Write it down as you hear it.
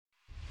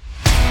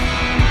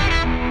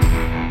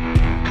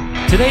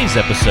Today's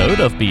episode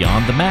of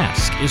Beyond the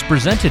Mask is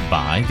presented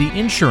by the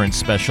insurance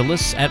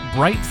specialists at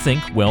Bright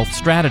Think Wealth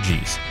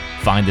Strategies.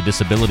 Find the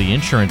disability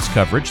insurance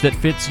coverage that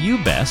fits you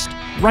best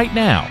right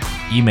now.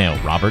 Email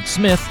Robert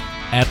Smith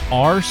at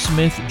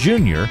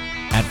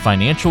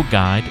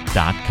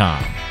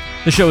rsmithjr@financialguide.com.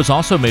 The show is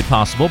also made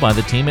possible by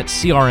the team at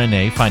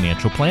CRNA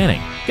Financial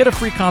Planning. Get a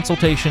free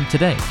consultation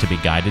today to be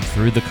guided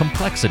through the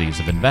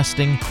complexities of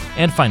investing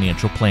and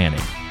financial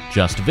planning.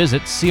 Just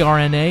visit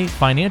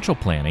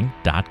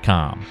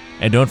crnafinancialplanning.com.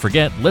 And don't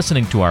forget,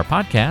 listening to our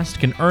podcast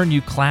can earn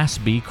you Class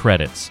B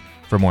credits.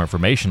 For more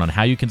information on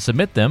how you can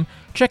submit them,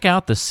 check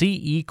out the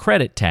CE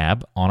Credit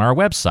tab on our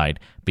website,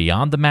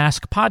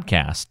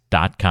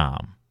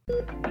 beyondthemaskpodcast.com.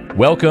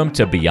 Welcome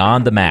to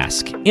Beyond the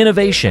Mask,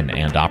 innovation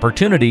and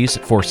opportunities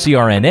for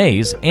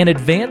CRNAs and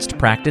advanced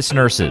practice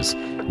nurses,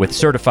 with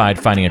certified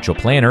financial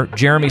planner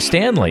Jeremy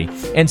Stanley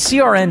and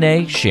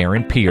CRNA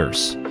Sharon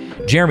Pierce.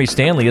 Jeremy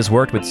Stanley has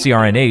worked with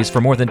CRNAs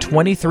for more than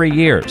 23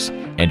 years,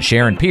 and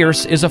Sharon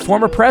Pierce is a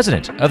former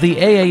president of the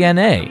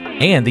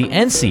AANA and the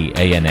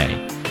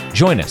NCANA.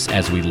 Join us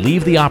as we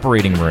leave the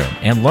operating room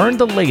and learn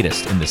the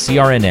latest in the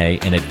CRNA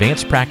and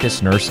advanced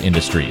practice nurse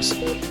industries.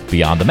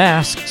 Beyond the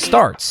Mask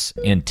starts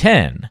in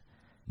 10,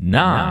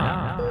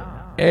 9,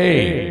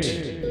 8,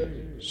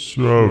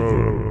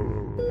 7.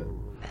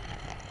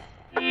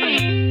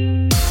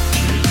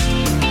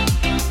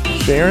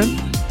 Sharon,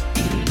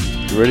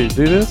 you ready to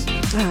do this?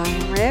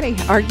 I'm ready.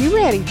 Are you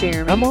ready,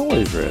 Jeremy? I'm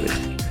always ready.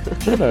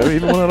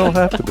 Even when I don't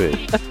have to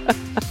be.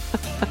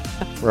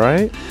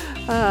 Right?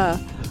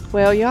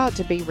 Well, you ought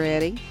to be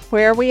ready.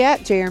 Where are we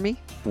at, Jeremy?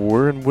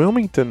 We're in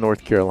Wilmington,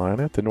 North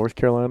Carolina, at the North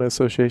Carolina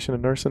Association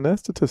of Nurse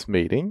Anesthetists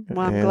meeting.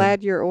 Well, I'm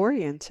glad you're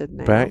oriented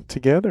now. Back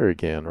together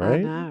again, right?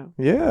 I know.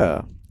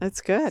 Yeah.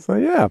 That's good. So,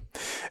 yeah.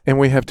 And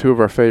we have two of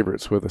our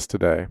favorites with us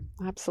today.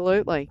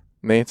 Absolutely.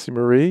 Nancy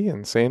Marie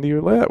and Sandy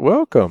Ouellette.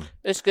 Welcome.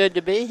 It's good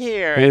to be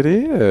here. It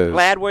is.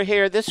 Glad we're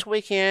here this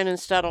weekend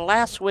instead of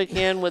last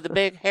weekend with the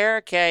big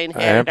hurricane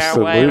headed our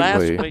way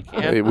last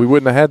weekend. We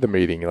wouldn't have had the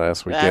meeting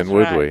last weekend,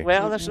 would we?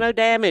 Well, there's no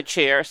damage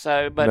here,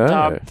 but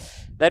No.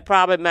 that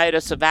probably made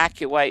us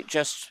evacuate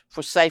just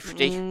for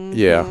safety.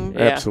 Yeah,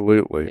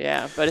 absolutely.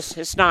 Yeah, but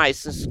it's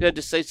nice. It's good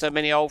to see so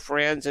many old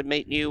friends and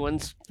meet new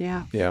ones.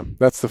 Yeah. Yeah,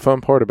 that's the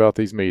fun part about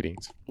these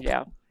meetings.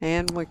 Yeah.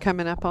 And we're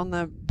coming up on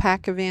the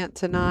PAC event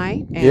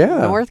tonight. And Yeah.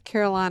 North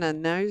Carolina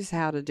knows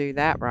how to do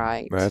that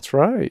right. That's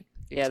right.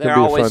 Yeah, It's they're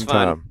gonna be always a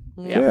fun time.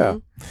 Yeah.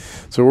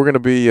 So we're going to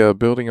be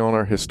building on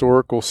our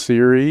historical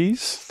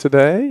series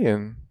today.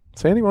 And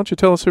Sandy, why don't you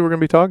tell us who we're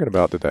going to be talking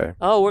about today?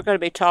 Oh, we're going to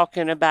be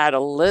talking about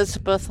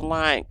Elizabeth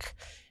Lank,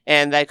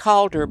 and they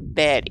called her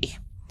Betty.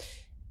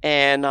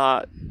 And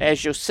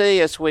as you'll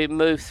see as we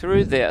move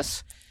through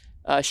this,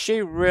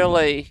 she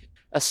really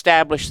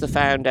established the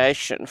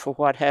foundation for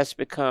what has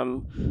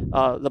become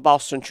the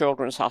Boston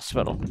Children's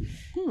Hospital.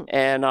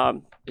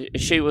 And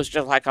she was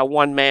just like a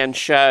one-man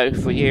show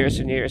for years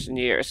and years and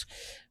years.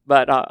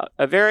 But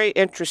a very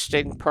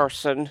interesting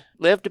person,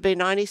 lived to be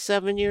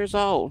 97 years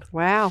old.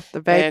 Wow. The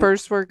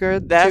vapors were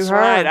good That's to her.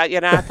 right.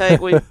 I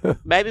think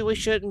maybe we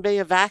shouldn't be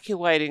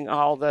evacuating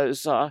all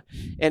those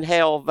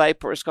inhaled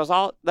vapors because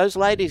all those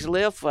ladies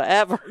live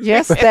forever.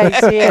 Yes, they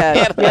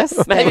did.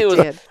 Yes, maybe they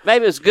did.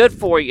 Maybe it was good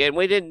for you, and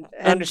we didn't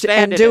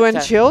understand and it. doing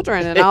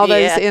children and all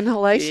those Yeah.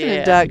 inhalation Yeah.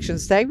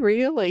 inductions, they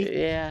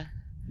really Yeah.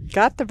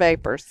 got the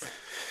vapors.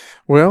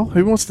 Well,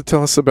 who wants to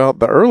tell us about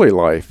the early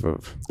life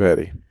of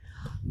Betty?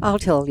 I'll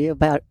tell you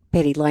about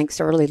Betty Lank's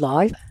early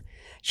life.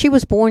 She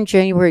was born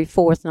January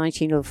 4th,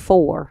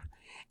 1904,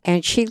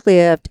 and she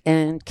lived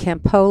in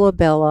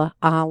Campobello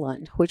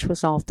Island, which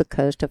was off the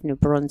coast of New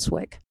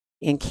Brunswick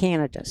in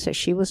Canada. So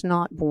she was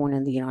not born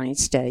in the United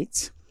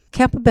States.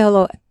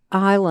 Campobello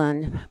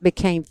Island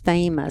became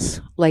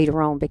famous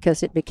later on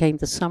because it became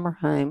the summer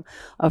home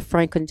of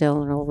Franklin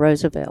Delano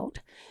Roosevelt.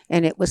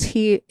 And it was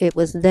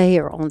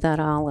there on that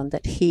island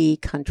that he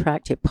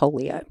contracted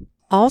polio.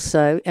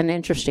 Also, an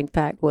interesting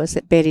fact was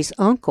that Betty's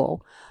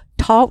uncle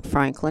taught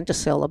Franklin to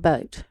sail a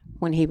boat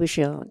when he was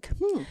young.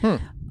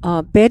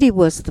 Betty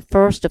was the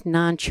first of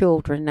 9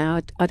 children.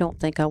 Now, I don't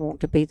think I want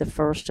to be the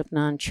first of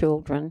 9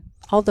 children,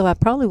 although I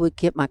probably would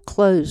get my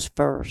clothes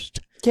first.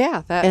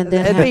 Yeah, And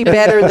then that'd be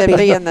better than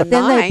being the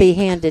Then ninth. they'd be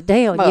handed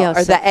down. Well, yeah,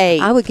 or the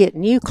eighth. I would get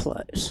new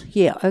clothes.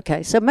 Yeah,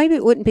 okay. So maybe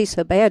it wouldn't be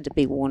so bad to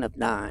be one of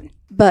 9.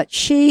 But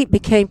she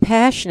began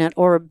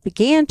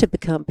to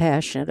become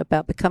passionate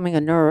about becoming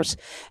a nurse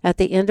at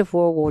the end of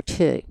World War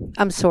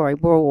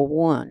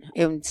War I.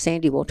 And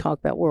Sandy will talk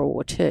about World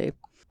War II.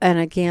 And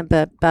again,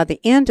 but by the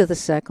end of the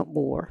Second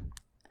War,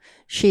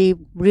 she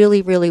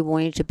really, really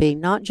wanted to be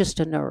not just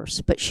a nurse,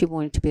 but she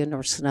wanted to be a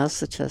nurse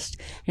anesthetist.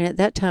 And at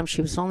that time,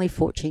 she was only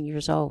 14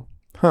 years old.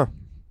 Huh.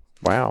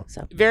 Wow.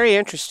 So Very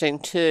interesting,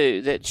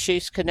 too, that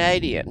she's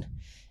Canadian.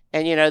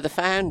 And, the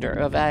founder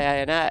of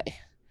AANA,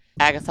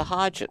 Agatha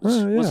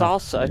Hodgins, was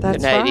also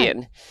That's Canadian.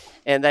 right.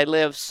 And they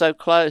lived so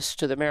close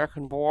to the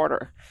American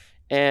border.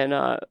 And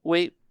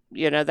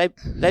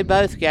they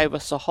both gave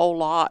us a whole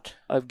lot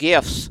of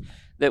gifts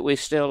that we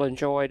still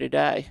enjoy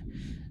today.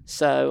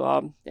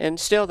 So, and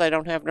still they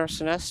don't have nurse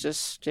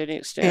anesthetists to any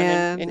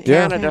extent in And-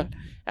 Canada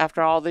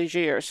after all these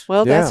years.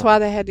 Well, that's Yeah. why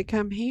they had to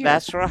come here.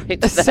 That's right.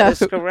 That So- is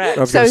correct.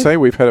 I was going to So- say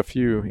we've had a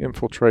few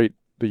infiltrate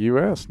the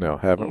U.S. now,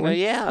 haven't Well,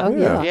 we? yeah. Oh,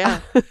 yeah. Yeah.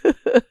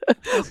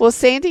 Well,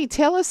 Sandy,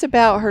 tell us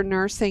about her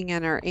nursing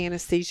and her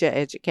anesthesia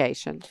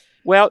education.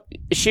 Well,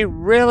 she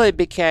really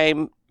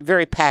became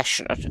very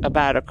passionate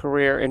about a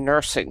career in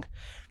nursing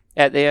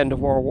at the end of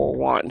World War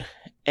One,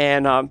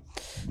 and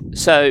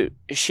so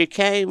she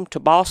came to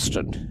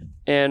Boston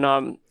in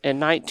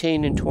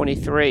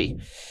 1923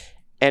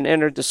 and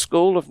entered the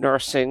School of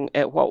Nursing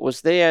at what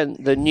was then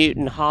the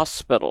Newton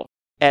Hospital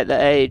at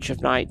the age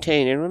of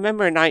 19. And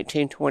remember, in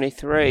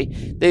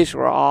 1923, these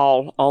were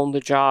all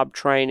on-the-job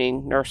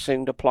training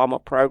nursing diploma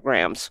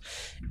programs.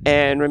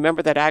 And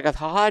remember that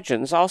Agatha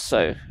Hodgins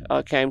also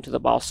came to the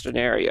Boston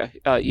area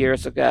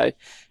years ago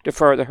to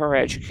further her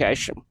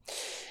education.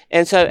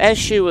 And so as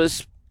she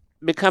was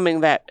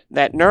becoming that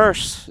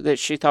nurse that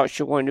she thought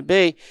she wanted to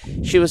be,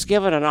 she was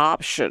given an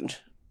option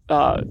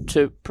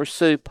to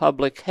pursue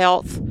public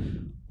health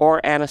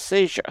or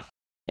anesthesia.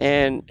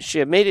 And she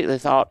immediately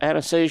thought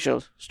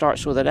anesthesia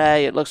starts with an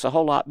A. It looks a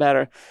whole lot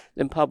better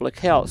than public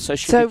health. So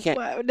she became.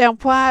 Now,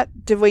 why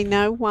do we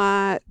know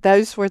why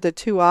those were the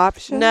two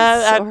options?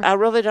 No, or- I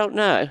really don't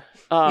know.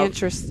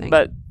 Interesting.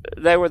 But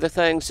they were the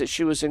things that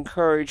she was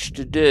encouraged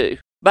to do.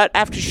 But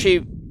after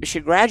she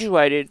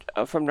graduated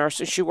from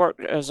nursing, she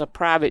worked as a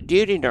private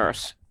duty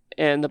nurse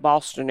in the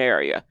Boston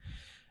area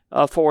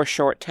for a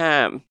short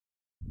time.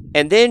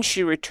 And then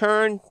she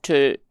returned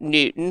to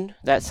Newton,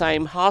 that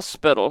same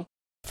hospital,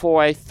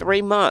 for a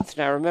 3-month,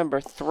 now remember,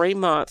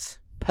 3-month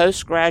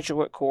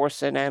postgraduate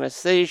course in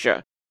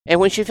anesthesia. And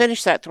when she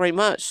finished that 3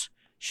 months,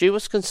 she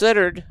was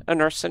considered a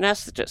nurse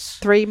anesthetist.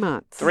 3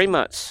 months. 3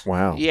 months.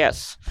 Wow.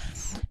 Yes.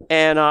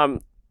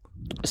 And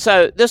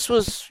so this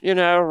was,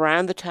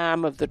 around the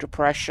time of the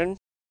Depression,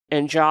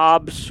 and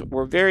jobs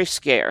were very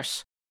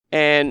scarce.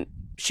 And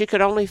she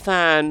could only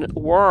find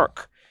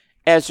work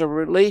as a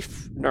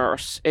relief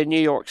nurse in New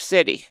York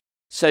City.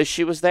 So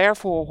she was there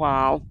for a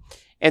while,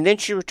 and then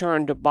she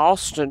returned to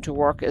Boston to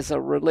work as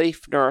a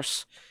relief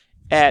nurse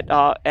at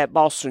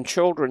Boston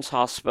Children's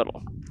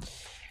Hospital.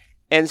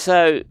 And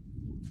so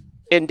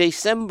in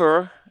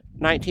December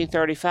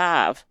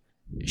 1935,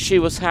 she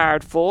was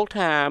hired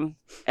full-time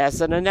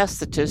as an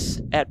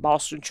anesthetist at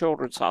Boston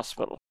Children's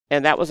Hospital.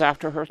 And that was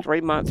after her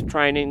 3-month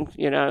training,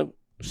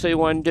 see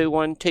one, do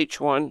one, teach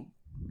one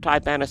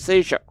type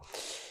anesthesia.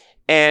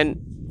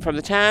 And from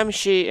the time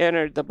she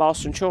entered the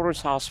Boston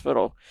Children's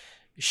Hospital,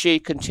 she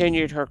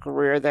continued her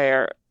career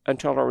there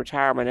until her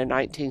retirement in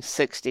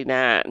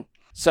 1969.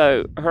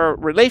 So her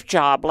relief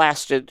job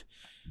lasted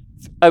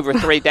over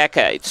 3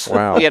 decades,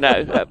 Wow.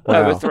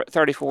 over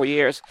 34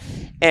 years.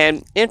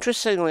 And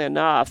interestingly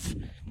enough,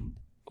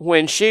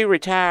 when she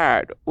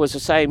retired was the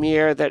same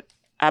year that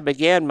I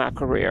began my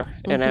career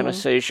in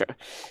anesthesia.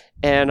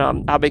 And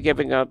I'll be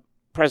giving a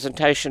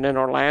presentation in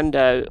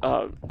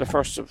Orlando the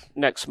first of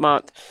next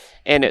month,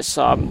 and it's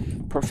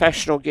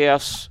professional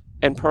gifts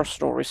and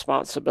personal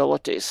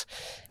responsibilities.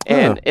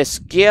 And it's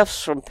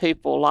gifts from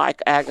people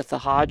like Agatha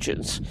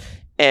Hodgins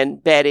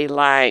and Betty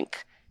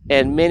Lank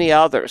and many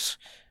others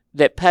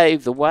that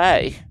paved the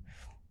way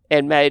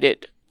and made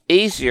it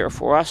easier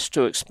for us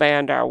to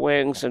expand our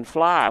wings and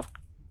fly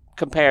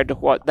compared to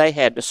what they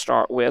had to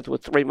start with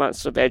 3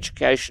 months of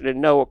education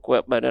and no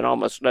equipment and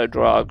almost no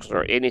drugs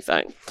or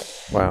anything.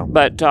 Wow.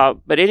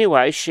 But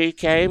anyway, she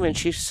came and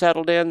she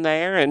settled in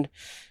there, and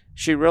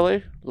she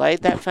really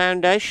laid that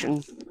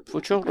foundation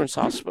for Children's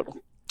Hospital.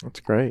 That's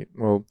great.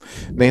 Well,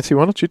 Nancy,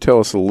 why don't you tell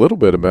us a little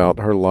bit about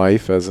her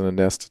life as an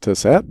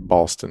anesthetist at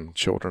Boston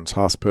Children's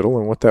Hospital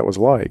and what that was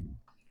like?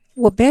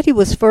 Well, Betty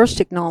was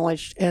first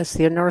acknowledged as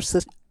the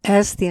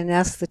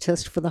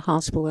anesthetist for the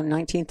hospital in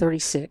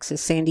 1936,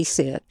 as Sandy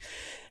said.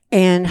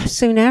 And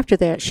soon after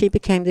that, she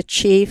became the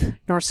chief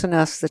nurse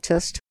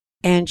anesthetist,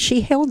 and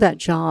she held that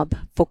job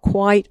for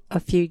quite a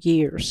few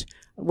years.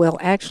 Well,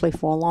 actually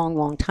for a long,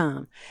 long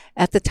time.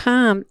 At the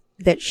time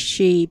that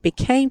she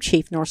became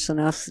chief nurse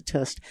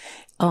anesthetist,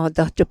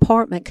 the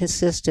department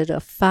consisted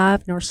of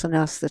 5 nurse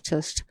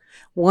anesthetists,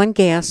 1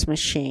 gas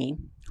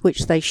machine,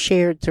 which they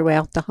shared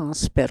throughout the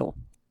hospital.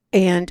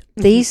 And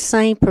these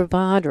same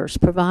providers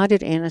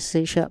provided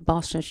anesthesia at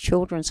Boston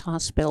Children's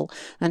Hospital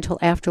until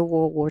after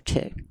World War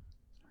II.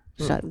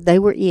 So they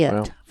were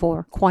it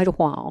for quite a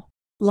while.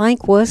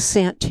 Lank was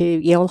sent to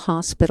Yale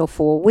Hospital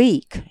for a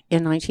week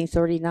in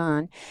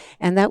 1939,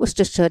 and that was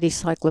to study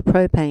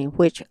cyclopropane,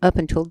 which up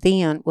until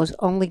then was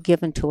only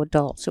given to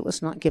adults. It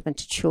was not given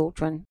to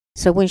children.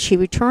 So when she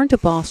returned to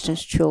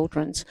Boston's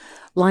Children's,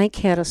 Lank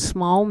had a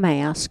small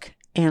mask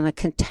and a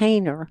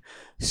container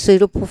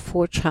suitable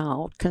for a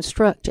child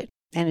constructed.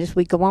 And as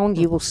we go on,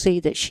 you will see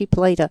that she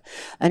played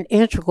an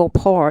integral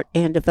part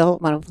in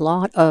development of a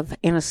lot of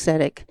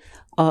anesthetic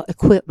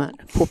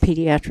equipment for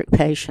pediatric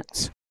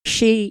patients.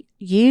 She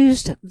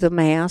used the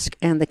mask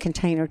and the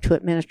container to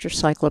administer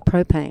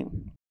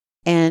cyclopropane.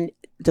 And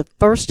the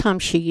first time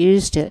she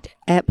used it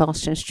at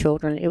Boston's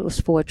Children, it was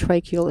for a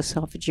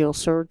tracheoesophageal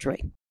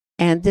surgery.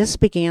 And this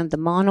began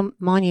the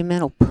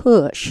monumental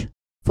push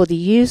for the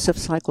use of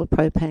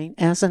cyclopropane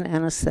as an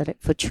anesthetic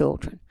for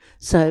children.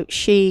 So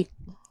she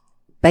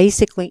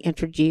basically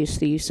introduced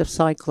the use of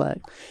cyclo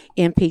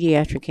in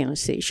pediatric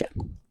anesthesia.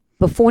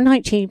 Before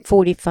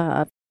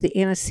 1945, the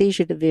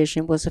anesthesia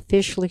division was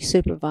officially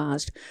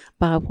supervised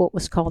by what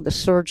was called the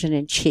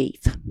surgeon-in-chief.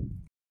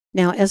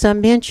 Now, as I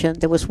mentioned,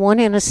 there was one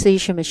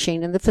anesthesia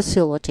machine in the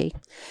facility,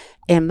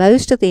 and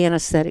most of the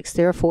anesthetics,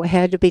 therefore,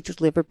 had to be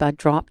delivered by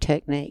drop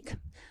technique,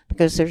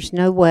 because there's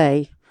no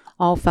way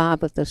all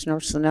 5 of those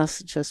nurse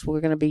anesthetists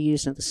were going to be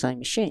using the same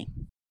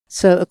machine.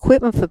 So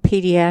equipment for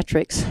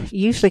pediatrics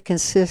usually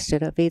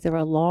consisted of either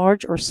a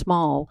large or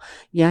small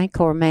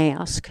Yankauer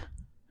mask,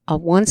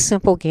 one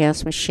simple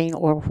gas machine,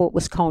 or what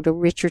was called a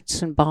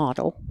Richardson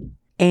bottle,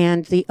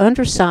 and the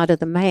underside of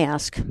the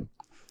mask,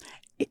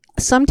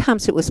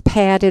 sometimes it was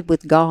padded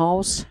with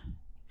gauze,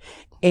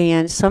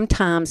 and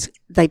sometimes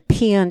they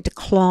pinned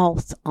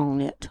cloth on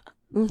it,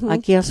 I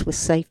guess with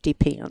safety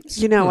pins.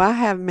 You know, I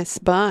have Miss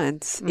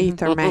Bunn's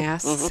ether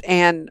masks,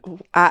 and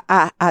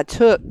I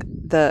took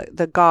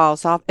the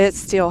gauze off. It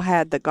still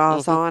had the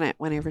gauze on it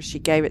whenever she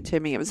gave it to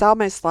me. It was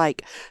almost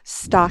like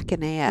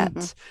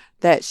stockinette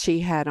that she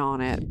had on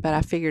it, but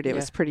I figured it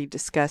was pretty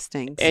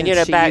disgusting. And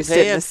since she back used then,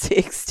 it in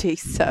the 60s.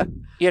 So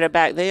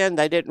back then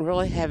they didn't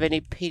really have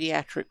any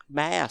pediatric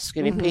masks,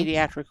 any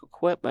pediatric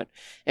equipment,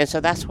 and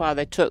so that's why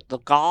they took the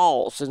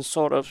gauze and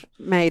sort of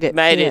made it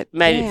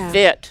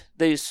fit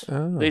these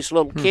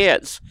little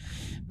kids,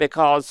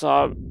 because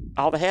all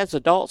they had is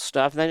adult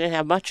stuff. They didn't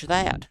have much of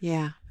that.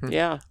 Yeah.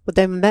 Yeah. But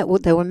they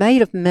were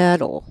made of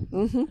metal.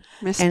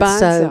 Miss And Bunn's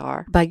so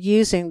are. by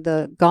using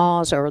the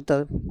gauze or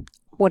the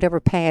whatever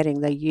padding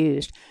they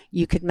used,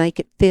 you could make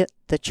it fit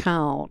the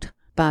child.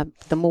 By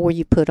the more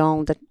you put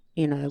on,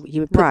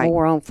 you would put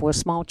more on for a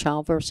small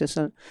child versus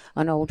an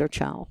older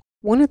child.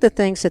 One of the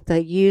things that they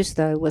used,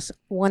 though, was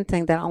one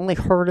thing that I only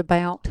heard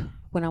about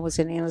when I was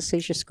in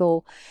anesthesia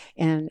school,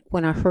 and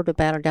when I heard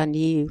about it, I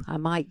knew I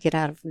might get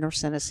out of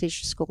nurse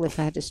anesthesia school if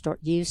I had to start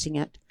using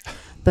it.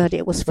 But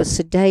it was for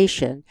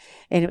sedation,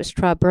 and it was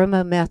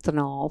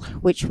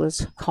tribromomethanol, which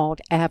was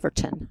called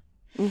Averton.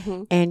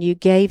 And you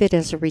gave it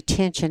as a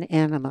retention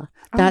enema.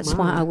 That's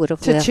why I would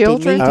have to left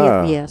children.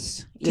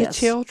 Yes. To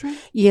children.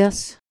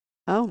 Yes.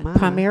 Oh my.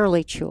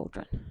 Primarily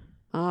children.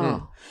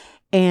 Oh.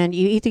 And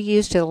you either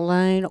used it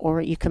alone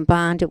or you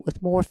combined it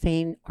with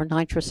morphine or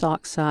nitrous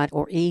oxide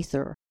or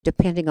ether,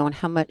 depending on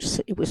how much.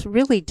 It was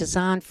really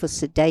designed for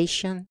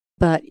sedation,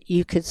 but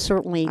you could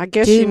certainly I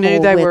guess do you knew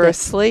more they with were it.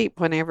 asleep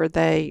whenever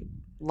they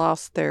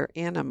lost their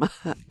enema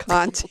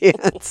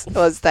contents.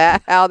 Was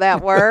that how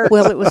that worked?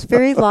 Well, it was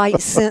very light,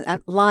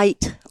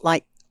 sunlight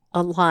light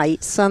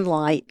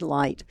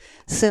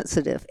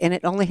sensitive, and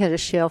it only had a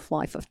shelf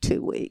life of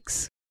 2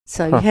 weeks.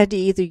 So you had to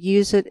either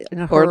use it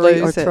in a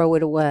hurry or throw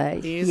it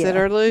away. Use it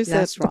or lose it.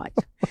 That's right.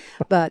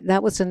 But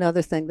that was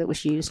another thing that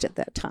was used at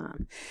that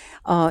time.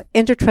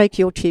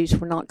 Endotracheal tubes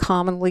were not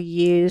commonly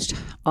used,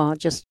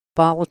 just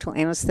volatile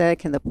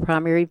anesthetic, and the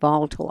primary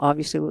volatile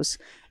obviously was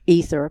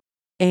ether.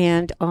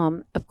 And,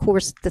 of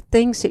course, the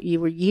things that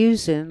you were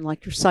using,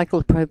 like your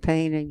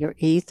cyclopropane and your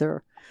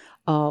ether,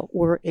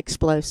 were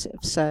explosive.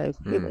 So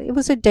it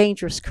was a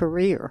dangerous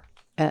career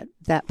at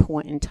that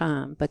point in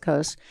time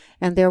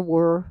and there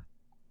were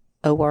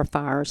OR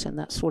fires and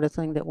that sort of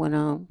thing that went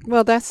on.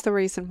 Well, that's the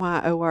reason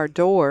why OR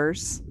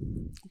doors,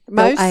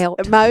 Go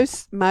out.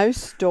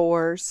 most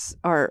doors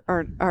are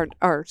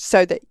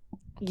so that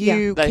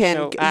you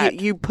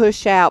you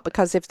push out,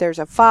 because if there's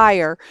a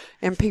fire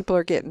and people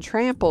are getting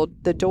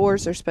trampled, the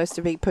doors are supposed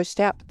to be pushed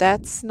out. But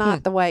that's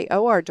not the way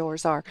OR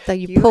doors are. So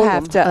you pull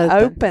have them to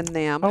open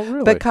them. Oh,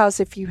 really? Because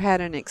if you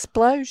had an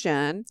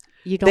explosion,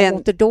 You don't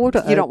want the door to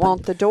open. You don't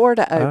want the door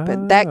to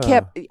open. That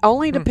kept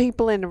only the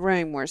people in the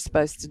room were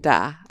supposed to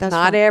die. That's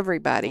not right.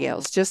 everybody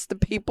else, just the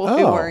people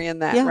who were in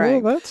that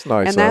room. Well, that's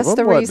nice. And that's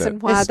the reason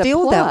why It's the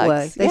still plugs, that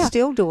way. They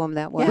still do them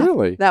that way.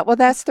 Really?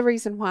 That's the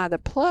reason why the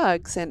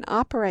plugs in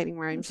operating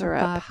rooms are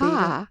up 5 feet up.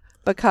 high,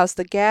 because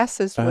the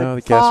gases would the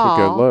fall gas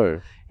would go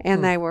low.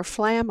 and they were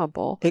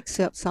flammable.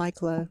 Except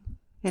cyclo,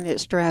 and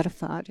it's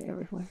stratified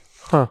everywhere.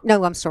 Huh.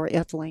 No, I'm sorry,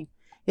 ethylene.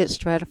 It's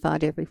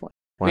stratified everywhere.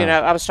 Wow.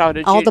 I was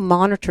talking to All Judy. the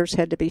monitors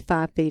had to be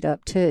 5 feet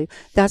up too.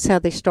 That's how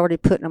they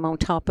started putting them on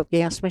top of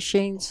gas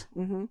machines.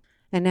 Mm-hmm.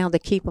 And now they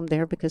keep them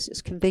there because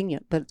it's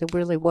convenient, but there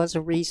really was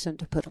a reason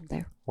to put them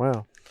there.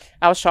 Wow.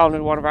 I was talking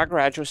to one of our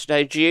graduates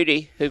today,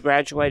 Judy, who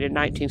graduated in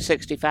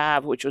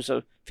 1965, which was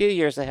a few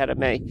years ahead of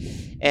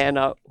me. And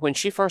when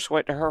she first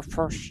went to her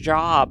first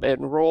job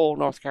in rural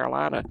North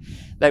Carolina,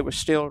 they were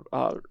still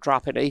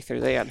dropping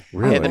ether then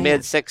Really? in the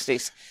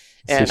mid-'60s.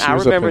 And she I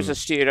was remember up as in- a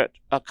student,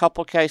 a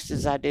couple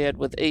cases I did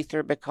with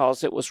ether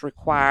because it was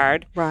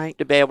required Right.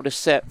 to be able to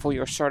sit for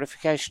your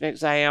certification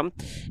exam.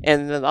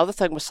 And then the other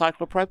thing was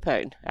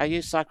cyclopropane. I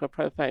used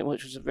cyclopropane,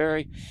 which was a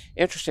very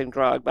interesting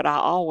drug, but I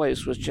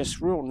always was just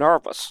real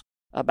nervous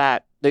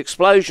about the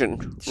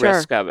explosion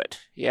risk of it.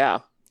 Yeah.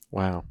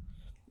 Wow.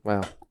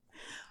 Wow.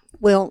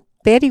 Well,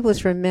 Betty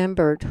was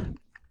remembered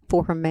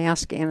for her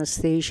mask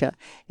anesthesia,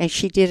 and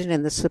she did it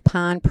in the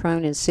supine,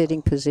 prone, and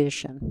sitting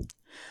position.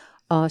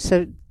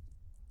 So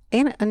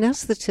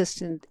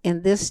anesthetists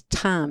in this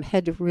time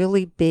had to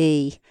really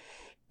be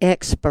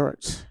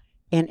experts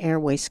in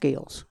airway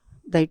skills.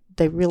 They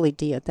really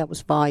did. That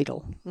was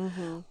vital.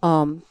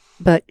 Mm-hmm.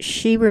 But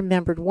she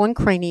remembered one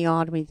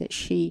craniotomy that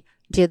she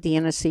did the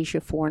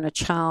anesthesia for in a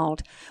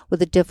child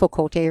with a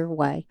difficult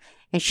airway,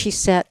 and she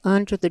sat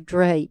under the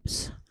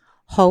drapes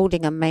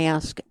holding a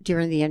mask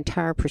during the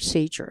entire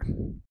procedure.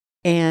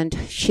 And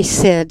she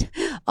said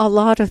a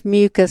lot of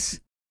mucus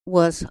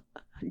was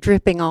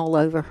dripping all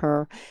over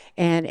her,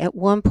 and at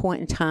one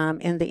point in time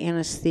in the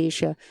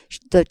anesthesia,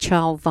 the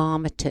child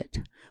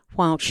vomited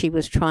while she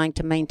was trying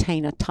to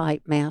maintain a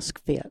tight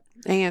mask fit.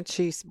 And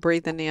she's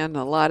breathing in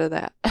a lot of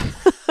that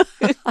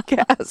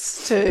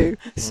gas, too.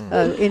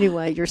 So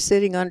anyway, you're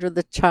sitting under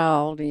the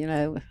child,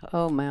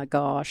 oh my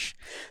gosh.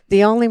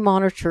 The only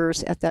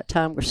monitors at that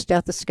time were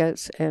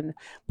stethoscopes and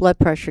blood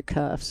pressure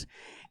cuffs,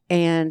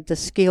 and the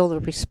skill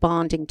of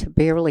responding to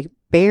barely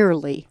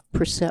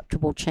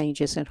perceptible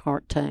changes in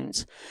heart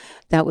tones.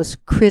 It was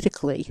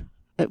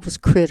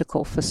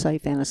critical for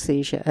safe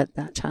anesthesia at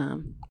that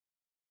time.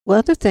 The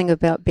other thing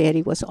about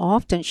Betty was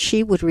often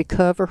she would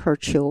recover her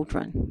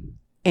children,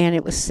 and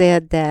it was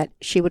said that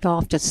she would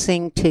often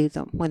sing to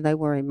them when they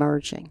were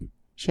emerging.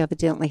 She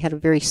evidently had a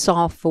very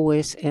soft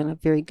voice and a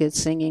very good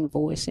singing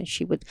voice, and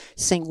she would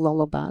sing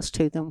lullabies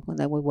to them when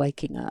they were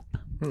waking up.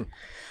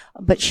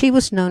 But she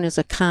was known as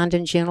a kind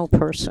and gentle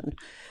person,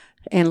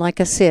 and like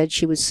I said,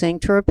 she would sing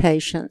to her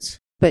patients,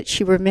 but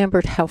she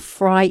remembered how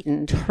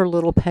frightened her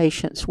little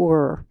patients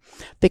were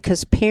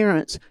because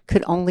parents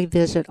could only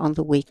visit on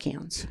the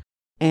weekends.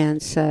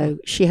 And so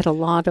she had a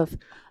lot of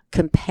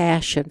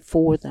compassion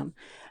for them.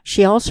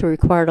 She also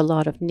required a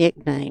lot of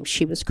nicknames.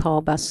 She was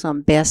called by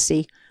some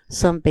Bessie,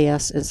 some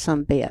Bess, and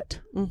some Bet,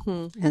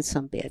 and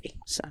some Betty.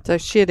 So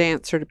she'd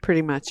answer to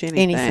pretty much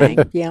anything.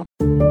 Anything, yeah.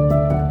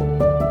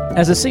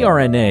 As a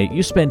CRNA,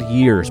 you spend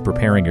years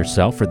preparing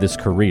yourself for this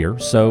career,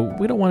 so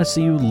we don't want to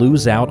see you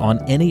lose out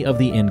on any of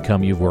the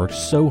income you've worked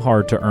so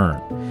hard to earn.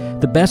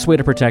 The best way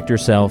to protect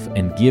yourself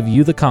and give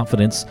you the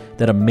confidence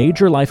that a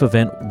major life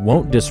event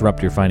won't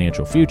disrupt your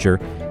financial future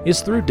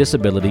is through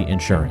disability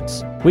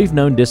insurance. We've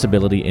known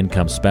disability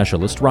income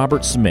specialist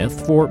Robert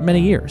Smith for many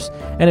years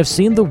and have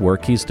seen the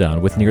work he's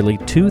done with nearly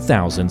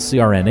 2,000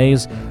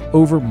 CRNAs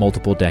over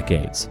multiple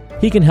decades.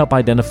 He can help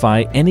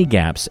identify any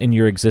gaps in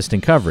your existing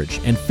coverage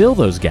and fill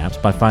those gaps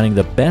by finding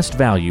the best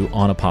value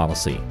on a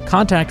policy.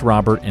 Contact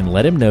Robert and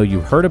let him know you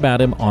heard about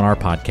him on our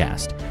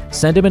podcast.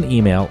 Send him an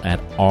email at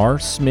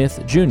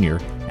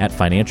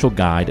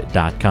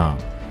rsmithjr@financialguide.com.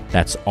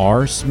 That's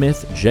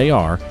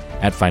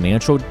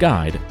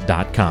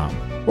rsmithjr@financialguide.com.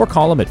 Or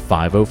call him at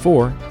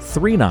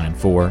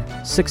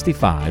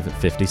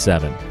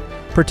 504-394-6557.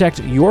 Protect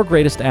your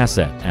greatest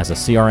asset as a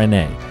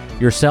CRNA,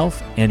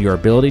 yourself and your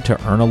ability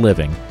to earn a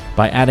living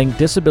by adding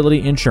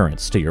disability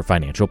insurance to your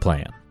financial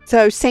plan.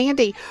 So,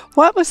 Sandy,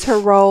 what was her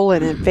role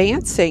in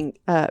advancing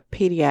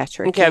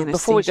pediatric anesthesia?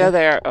 Before we go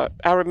there,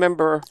 I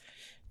remember,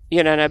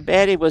 now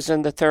Betty was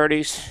in the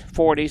 30s,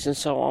 40s, and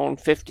so on,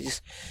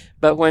 50s.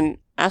 But when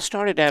I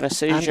started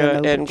anesthesia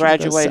and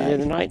graduated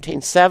in the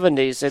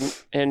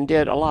 1970s and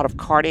did a lot of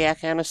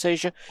cardiac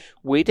anesthesia,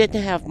 we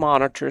didn't have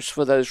monitors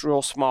for those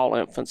real small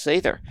infants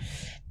either.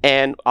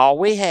 And all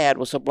we had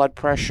was a blood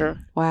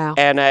pressure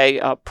and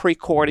a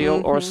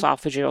precordial or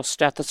esophageal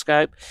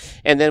stethoscope.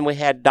 And then we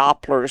had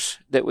Dopplers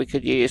that we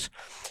could use.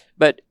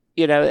 But,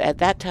 at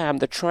that time,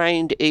 the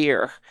trained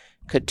ear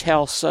could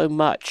tell so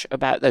much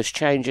about those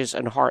changes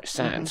in heart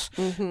signs,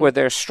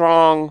 whether they're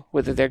strong,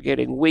 whether they're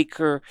getting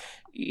weaker,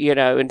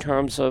 in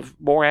terms of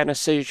more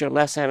anesthesia,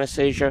 less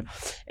anesthesia.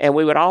 And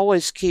we would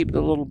always keep the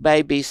little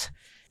baby's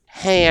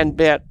hand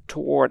bent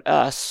toward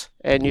us.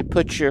 And you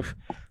put your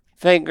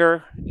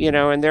finger,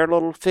 in their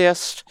little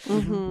fist.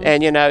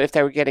 And, if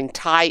they were getting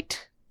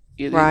tight,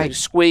 you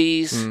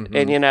squeeze and,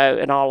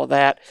 and all of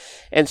that.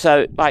 And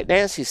so, like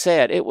Nancy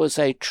said, it was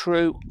a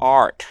true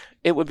art.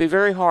 It would be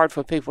very hard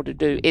for people to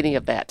do any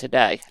of that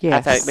today,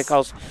 I think,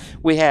 because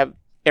we have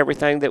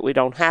everything that we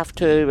don't have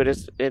to, but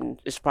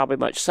it's probably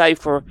much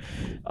safer.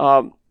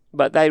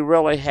 But they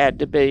really had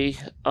to be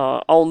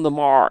on the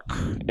mark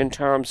in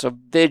terms of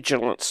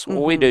vigilance.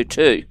 Well, we do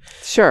too.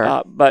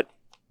 Sure. But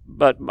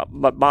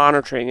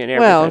monitoring and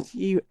everything. Well,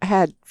 you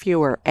had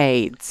fewer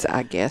aids,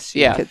 I guess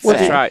you could say.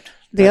 That's right.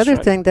 The other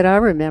thing that I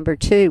remember,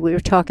 too, we were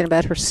talking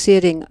about her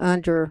sitting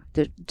under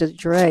the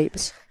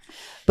drapes.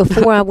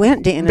 Before I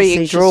went to anesthesia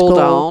being drooled school,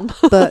 on.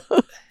 but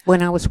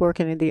when I was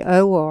working in the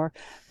OR,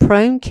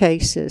 prone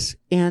cases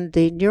in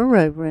the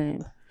neuro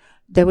room,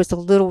 there was a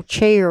little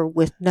chair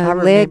with no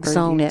legs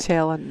on it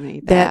telling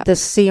me that the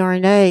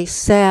CRNA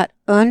sat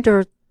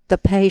under the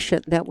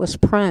patient that was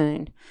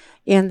prone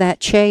in that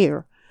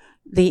chair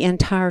the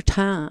entire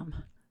time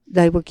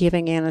they were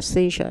giving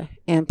anesthesia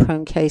in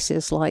prone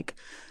cases like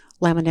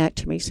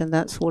laminectomies and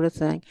that sort of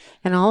thing.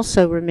 And I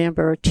also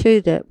remember,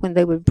 too, that when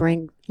they would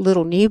bring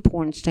little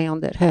newborns down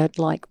that had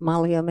like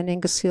myeloma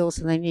meningoceles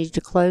and they needed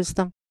to close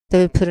them, They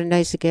would put a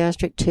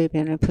nasogastric tube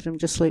in and put them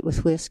to sleep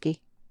with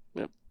whiskey.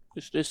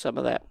 Just do some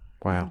of that.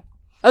 Wow.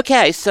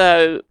 Okay,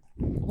 so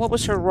what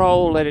was her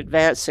role in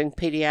advancing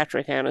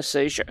pediatric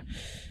anesthesia?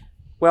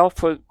 Well,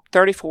 for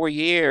 34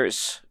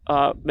 years,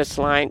 Miss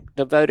Lank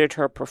devoted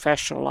her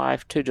professional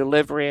life to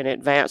delivery and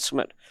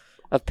advancement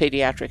of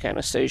pediatric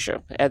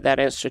anesthesia at that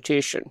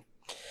institution.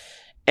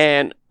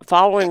 And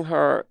following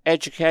her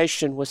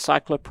education with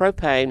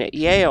cyclopropane at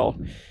Yale,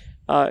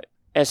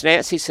 as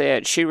Nancy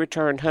said, she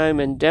returned home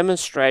and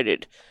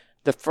demonstrated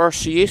the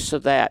first use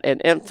of that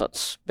in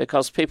infants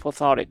because people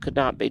thought it could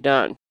not be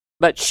done.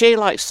 But she,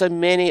 like so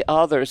many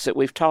others that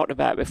we've talked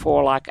about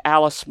before, like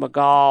Alice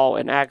McGall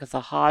and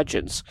Agatha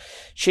Hodgins,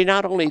 she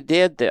not only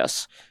did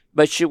this,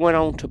 but she went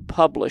on to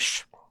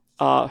publish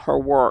her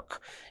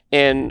work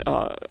in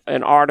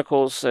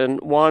articles,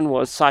 and one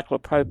was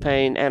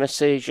Cyclopropane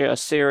Anesthesia, a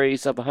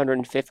series of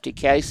 150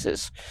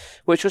 cases,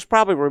 which was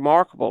probably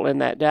remarkable in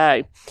that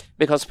day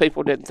because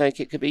people didn't think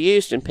it could be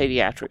used in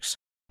pediatrics.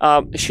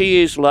 She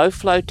used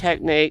low-flow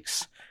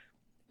techniques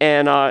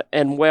and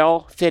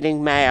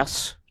well-fitting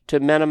masks to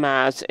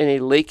minimize any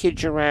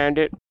leakage around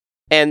it.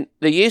 And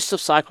the use of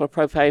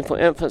cyclopropane for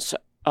infants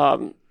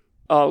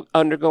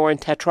undergoing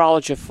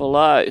tetralogy of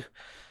Fallot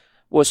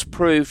was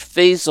proved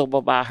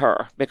feasible by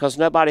her because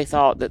nobody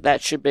thought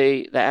that should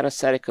be the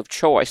anesthetic of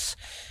choice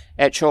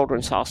at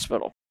Children's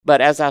Hospital. But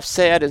as I've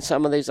said in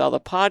some of these other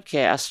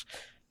podcasts,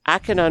 I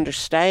can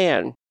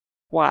understand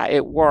why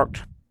it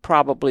worked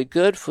probably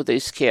good for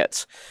these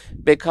kids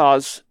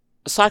because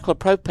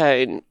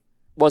cyclopropane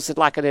was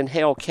like an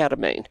inhaled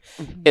ketamine.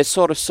 Mm-hmm. It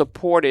sort of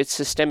supported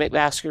systemic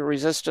vascular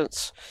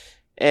resistance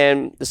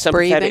and the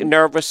sympathetic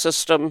nervous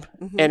system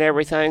and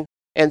everything.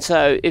 And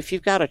so if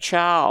you've got a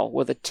child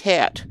with a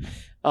TET,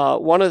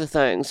 one of the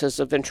things is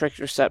a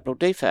ventricular septal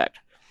defect.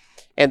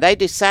 And they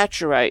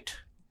desaturate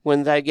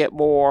when they get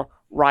more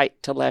right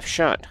to left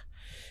shunt.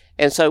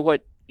 And so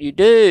what you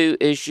do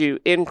is you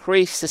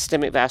increase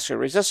systemic vascular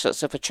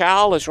resistance. If a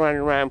child is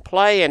running around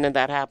playing and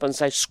that happens,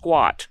 they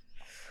squat.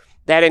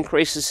 That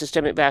increases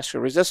systemic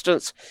vascular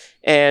resistance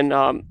and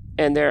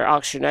their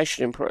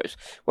oxygenation improves.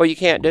 Well, you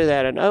can't do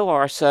that in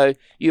OR, so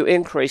you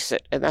increase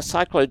it. And that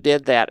cyclo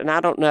did that. And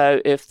I don't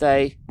know if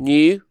they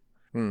knew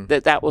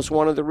that was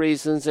one of the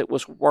reasons it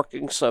was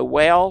working so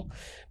well,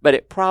 but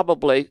it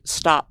probably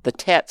stopped the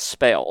TET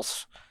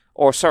spells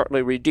or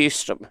certainly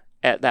reduced them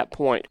at that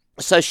point.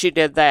 So she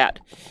did that.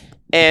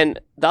 And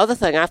the other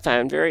thing I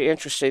found very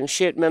interesting,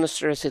 she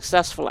administered a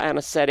successful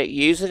anesthetic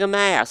using a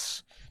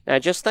mask. Now,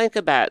 just think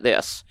about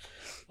this.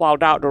 While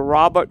Dr.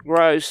 Robert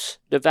Gross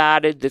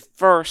divided the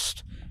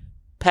first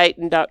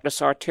patent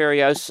ductus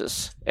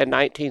arteriosus in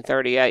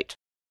 1938.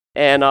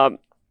 And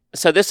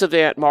so this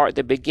event marked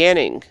the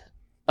beginning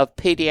of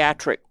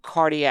pediatric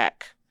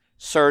cardiac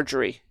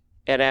surgery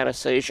and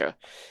anesthesia.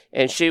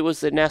 And she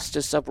was the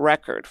anesthetist of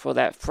record for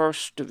that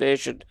first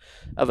division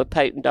of a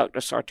patent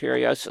ductus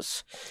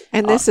arteriosus.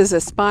 And this is a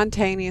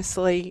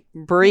spontaneously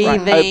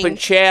breathing open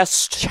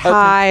chest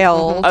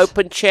child.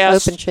 Open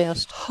chest. Open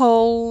chest.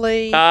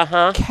 Holy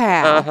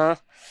cow.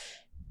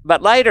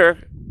 But later,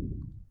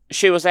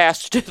 she was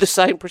asked to do the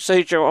same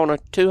procedure on a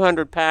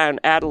 200-pound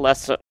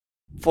adolescent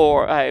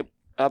for a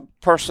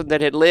person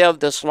that had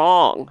lived this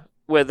long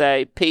with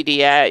a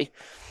PDA.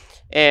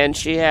 And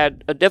she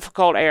had a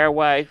difficult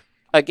airway.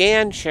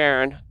 Again,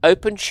 Sharon,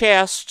 open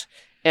chest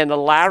in the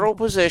lateral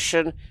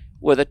position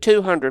with a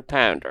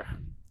 200-pounder.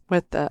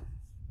 With the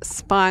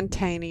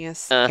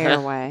spontaneous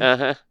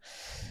airway.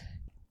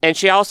 And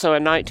she also,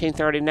 in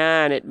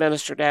 1939,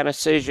 administered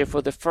anesthesia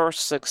for the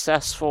first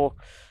successful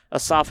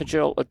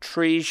esophageal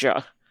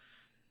atresia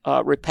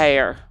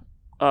repair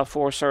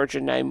for a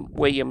surgeon named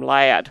William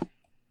Ladd.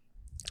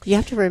 You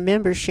have to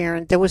remember,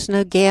 Sharon, there was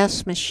no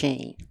gas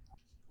machine.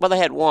 Well, they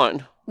had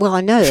one. Well,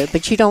 I know,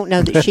 but you don't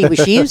know that she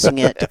was using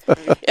it.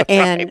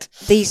 And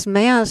these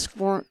masks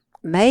weren't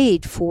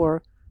made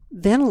for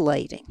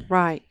ventilating.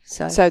 Right.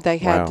 So they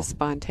had to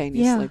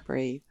spontaneously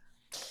breathe.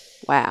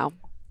 Wow.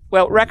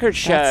 Well, records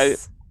show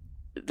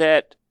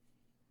that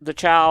the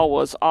child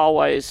was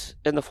always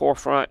in the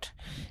forefront,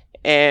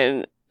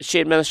 and she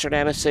administered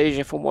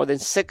anesthesia for more than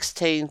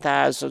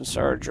 16,000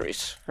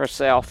 surgeries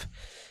herself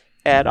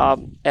at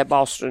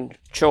Boston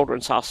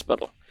Children's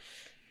Hospital.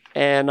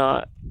 And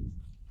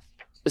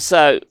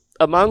so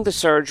among the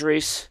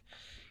surgeries,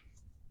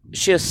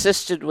 she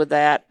assisted with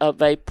that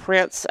of a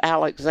Prince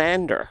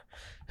Alexander,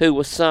 who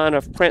was son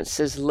of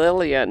Princess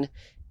Lilian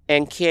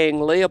and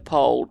King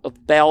Leopold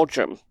of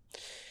Belgium.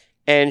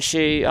 And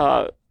she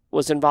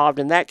was involved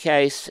in that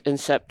case in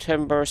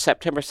September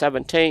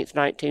 17th,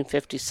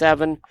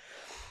 1957.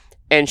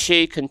 And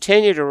she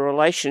continued a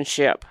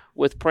relationship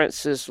with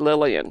Princess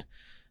Lilian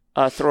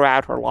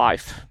throughout her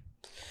life.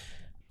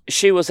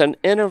 She was an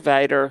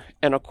innovator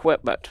in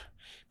equipment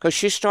because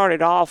she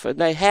started off and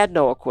they had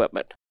no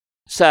equipment.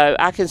 So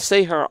I can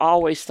see her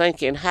always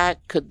thinking, how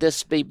could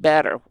this be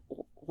better?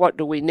 What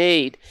do we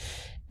need?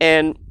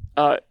 And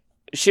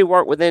she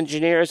worked with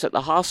engineers at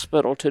the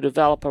hospital to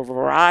develop a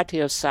variety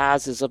of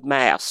sizes of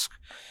masks.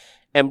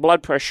 and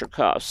blood pressure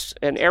cuffs,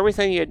 and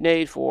everything you'd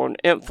need for an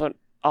infant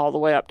all the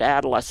way up to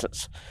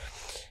adolescence.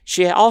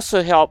 She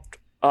also helped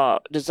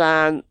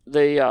design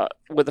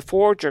with the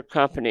Forager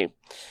Company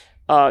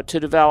to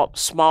develop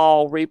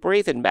small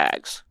rebreathing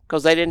bags,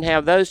 because they didn't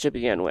have those to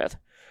begin with.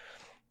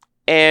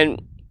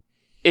 And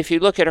if you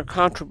look at her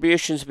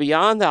contributions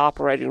beyond the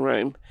operating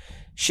room,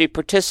 she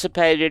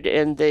participated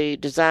in the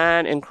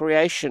design and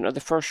creation of the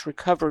first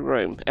recovery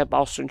room at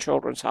Boston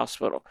Children's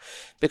Hospital.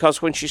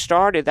 Because when she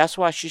started, that's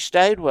why she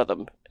stayed with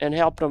them and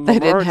helped them They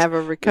emerge. didn't have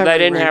a recovery They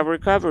didn't room. have a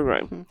recovery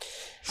room.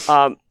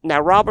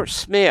 Now, Robert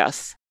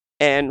Smith,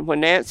 and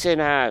when Nancy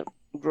and I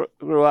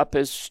grew up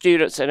as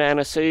students in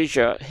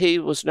anesthesia, he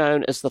was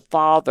known as the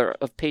father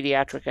of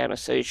pediatric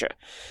anesthesia.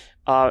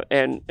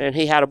 And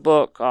he had a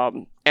book,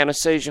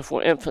 Anesthesia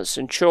for Infants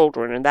and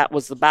Children, and that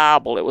was the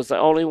Bible. It was the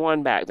only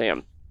one back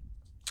then.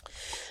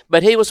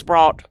 But he was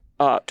brought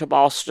to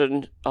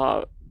Boston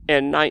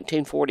in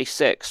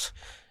 1946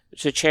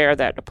 to chair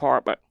that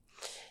department.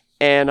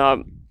 And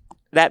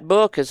that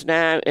book is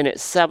now in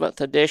its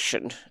 7th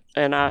edition,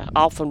 and I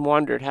often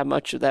wondered how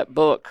much of that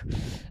book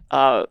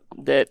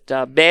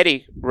that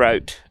Betty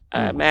wrote.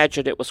 I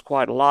imagine it was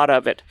quite a lot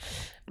of it.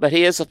 But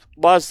he was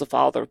the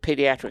father of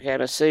pediatric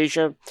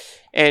anesthesia,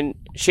 and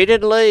she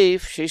didn't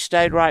leave. She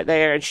stayed right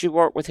there, and she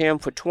worked with him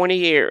for 20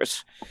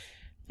 years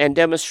and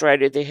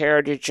demonstrated the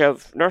heritage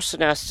of nurse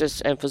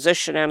anesthetists and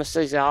physician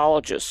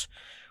anesthesiologists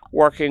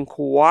working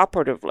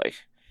cooperatively,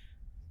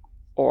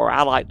 or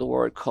I like the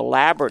word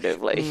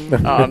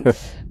collaboratively,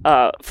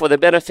 for the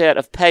benefit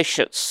of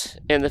patients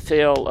in the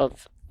field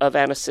of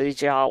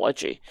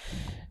anesthesiology.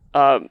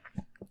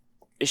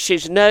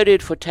 She's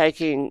noted for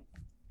taking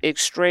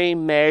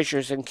extreme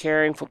measures in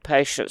caring for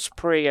patients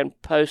pre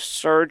and post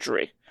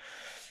surgery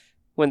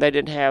when they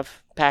didn't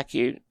have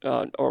PACU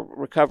or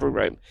recovery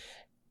room.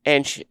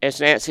 And she,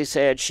 as Nancy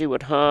said, she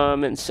would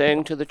hum and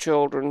sing to the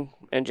children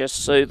and just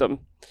soothe them.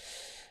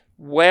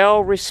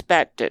 Well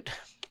respected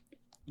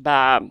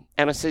by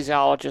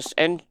anesthesiologists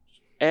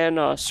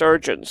and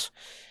surgeons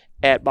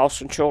at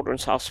Boston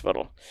Children's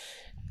Hospital.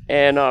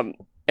 And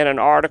in an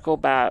article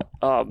by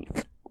on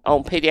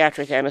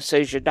pediatric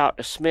anesthesia,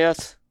 Dr.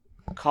 Smith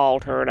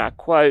called her, and I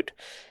quote,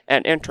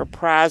 an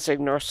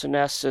enterprising nurse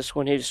anesthetist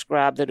when he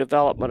described the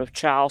development of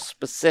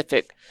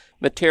child-specific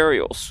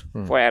materials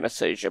for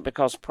anesthesia,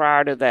 because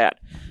prior to that,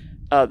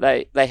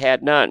 they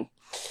had none.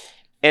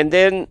 And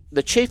then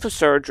the chief of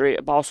surgery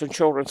at Boston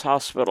Children's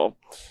Hospital,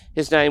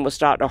 his name was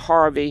Dr.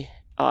 Harvey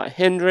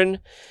Hendren,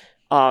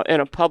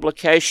 in a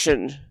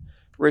publication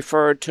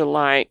referred to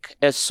Lank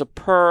as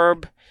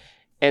superb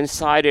and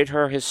cited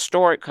her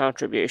historic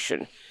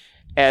contribution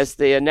as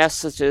the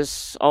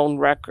anesthetist's own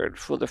record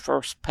for the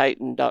first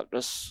patent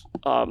ductless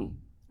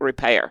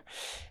repair.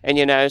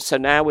 And, so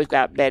now we've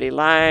got Betty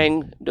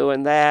Lang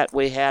doing that.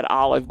 We had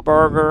Olive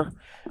Berger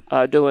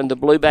doing the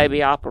Blue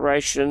Baby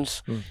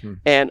operations. Mm-hmm.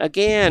 And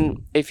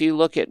again, if you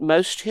look at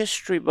most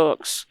history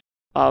books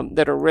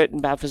that are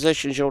written by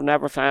physicians, you'll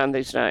never find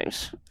these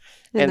names.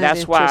 Isn't and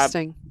that's why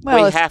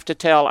we have to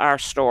tell our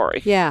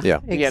story. Yeah,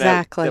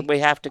 exactly. That we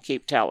have to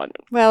keep telling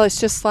it. Well, it's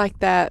just like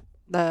that,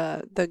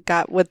 the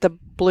guy with the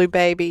blue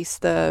babies,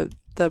 the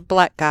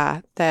black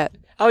guy that...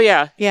 Oh,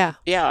 yeah. Yeah.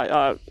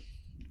 Yeah,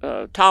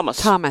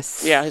 Thomas.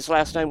 Thomas. Yeah, his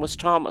last name was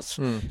Thomas.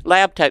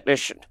 Lab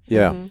technician.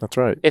 Yeah, that's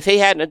right. If he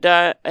had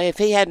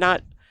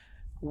not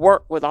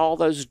worked with all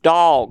those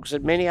dogs,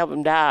 and many of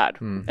them died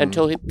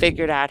until he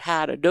figured out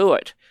how to do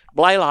it,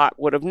 Blaylock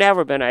would have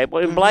never been able,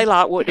 and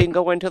Blaylock wouldn't even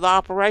go into the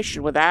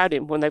operation without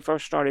him when they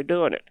first started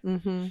doing it.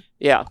 Mm-hmm.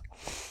 Yeah.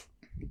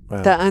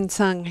 Wow. The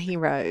unsung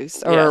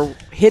heroes or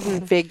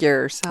hidden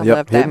figures. I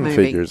love that hidden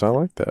movie. Figures. I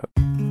like that.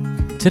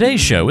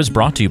 Today's show is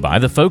brought to you by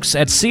the folks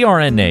at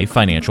CRNA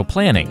Financial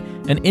Planning,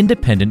 an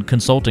independent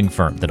consulting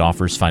firm that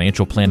offers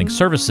financial planning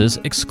services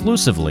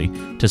exclusively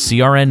to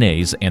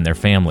CRNAs and their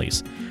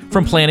families.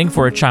 From planning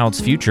for a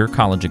child's future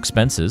college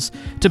expenses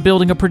to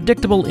building a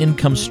predictable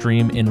income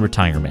stream in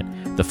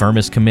retirement, the firm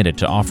is committed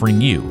to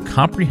offering you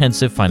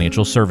comprehensive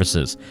financial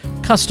services,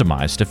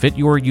 customized to fit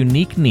your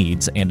unique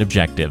needs and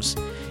objectives.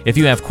 If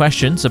you have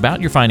questions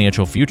about your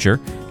financial future,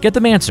 get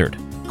them answered.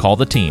 Call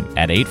the team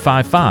at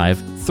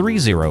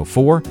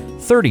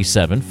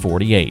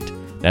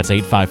 855-304-3748. That's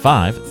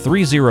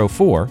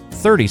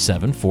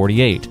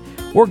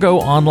 855-304-3748. Or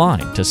go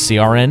online to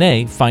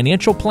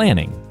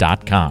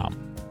crnafinancialplanning.com.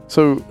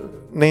 So,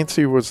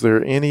 Nancy, was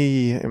there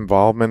any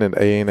involvement at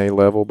AANA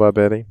level by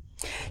Betty?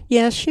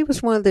 Yes, she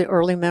was one of the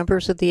early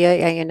members of the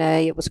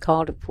AANA. It was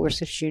called, of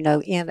course, as you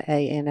know,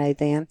 NANA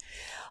then.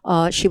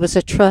 She was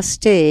a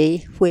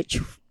trustee, which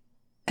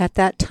at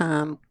that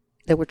time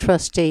there were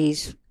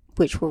trustees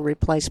which were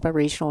replaced by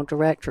regional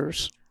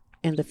directors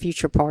in the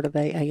future part of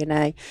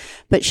AANA.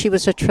 But she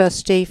was a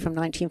trustee from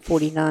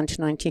 1949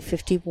 to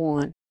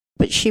 1951.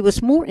 But she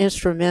was more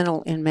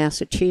instrumental in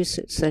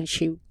Massachusetts than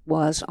she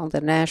was on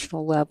the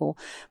national level.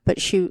 But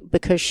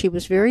because she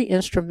was very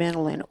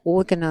instrumental in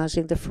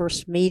organizing the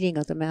first meeting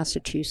of the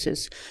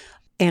Massachusetts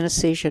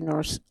Anesthesia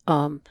Nurse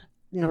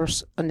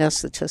Nurse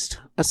Anesthetist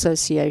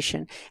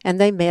Association, and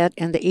they met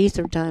in the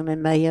Ether Dome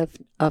in May of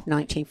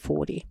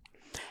 1940.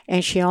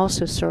 And she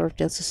also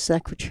served as a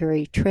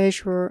secretary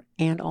treasurer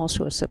and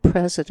also as the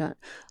president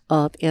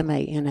of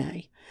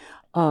MANA.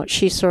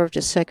 She served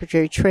as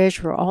secretary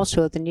treasurer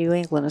also of the New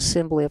England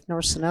Assembly of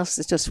Nurse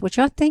Anesthetists, which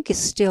I think is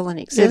still in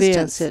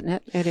existence, isn't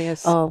it? It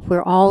is.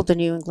 Where all the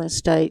New England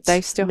states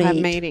They still have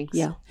meetings.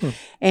 Yeah.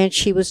 And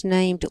she was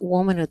named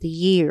Woman of the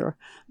Year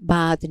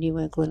by the New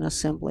England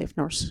Assembly of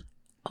Nurse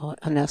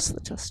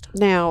Anesthetists.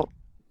 Now,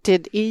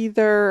 did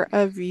either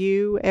of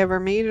you ever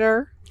meet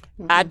her?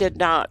 I did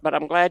not, but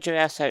I'm glad you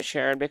asked that,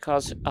 Sharon,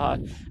 because I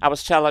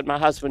was telling my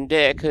husband,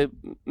 Dick, who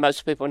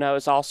most people know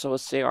is also a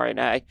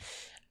CRNA,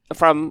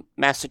 from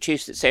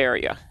Massachusetts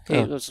area. He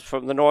was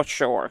from the North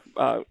Shore,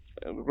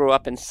 grew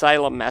up in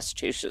Salem,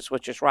 Massachusetts,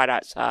 which is right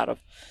outside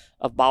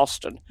of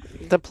Boston.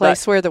 The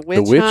place where the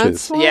witches.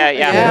 witches.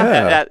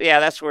 Yeah.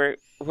 That's where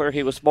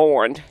he was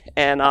born.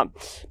 And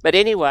but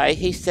anyway,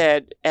 he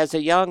said as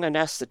a young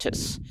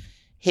anesthetist,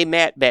 he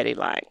met Betty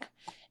Lang.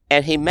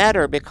 And he met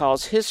her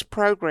because his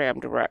program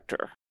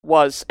director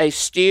was a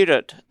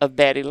student of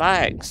Betty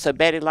Lang. So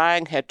Betty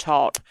Lang had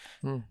taught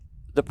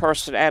the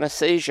person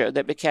anesthesia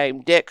that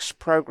became Dick's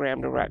program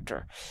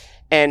director.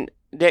 And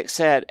Dick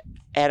said,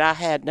 and I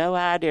had no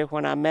idea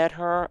when I met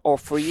her or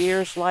for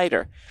years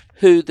later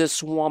who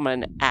this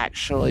woman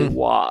actually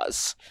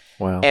was.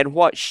 Wow. And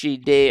what she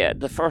did.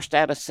 The first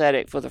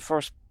anesthetic for the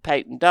first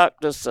patent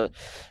ductus, the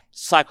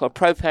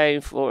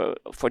cyclopropane for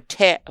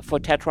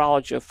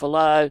tetralogy of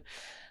Fallot,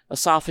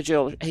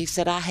 esophageal. He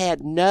said, I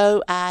had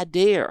no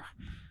idea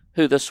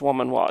who this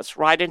woman was,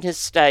 right in his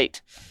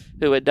state,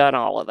 who had done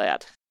all of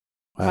that.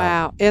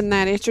 Wow. Isn't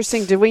that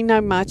interesting? Do we know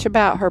much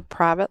about her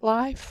private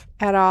life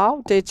at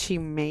all? Did she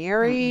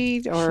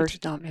marry or She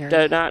did not marry.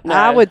 Do not know.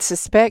 I would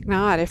suspect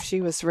not if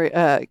she was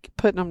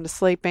putting them to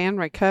sleep and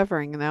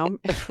recovering them.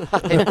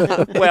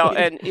 Well,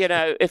 and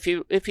if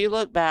you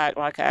look back,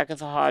 like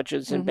Agatha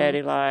Hodges and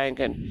Betty Lang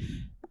and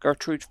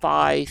Gertrude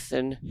Fife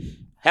and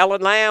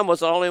Helen Lamb was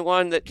the only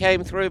one that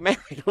came through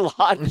married a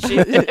lot.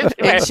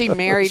 And she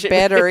married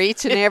better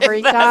each and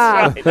every That's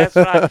time. right. That's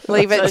right.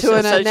 Leave it to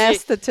an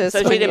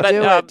anesthetist when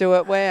you do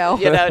it well.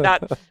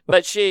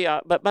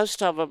 But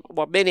most of them,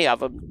 well, many of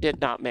them did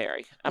not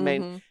marry. I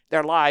mean,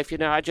 their life,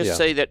 I just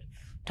see that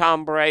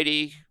Tom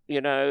Brady,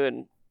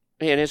 and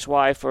he and his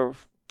wife are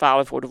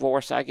filing for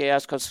divorce, I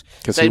guess, because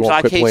he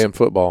won't quit playing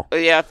football.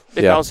 Yeah,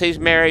 because he's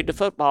married to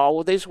football.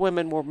 Well, these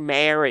women were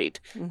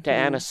married to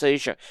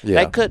anesthesia.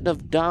 Yeah. They couldn't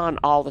have done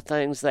all the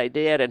things they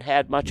did and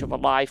had much of a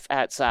life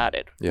outside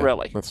it,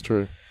 really. That's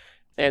true.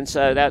 And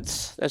so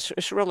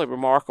it's really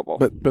remarkable.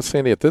 But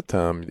Sandy, at that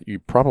time, you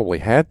probably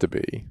had to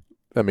be.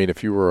 I mean,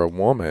 if you were a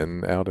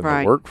woman out in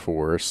Right. the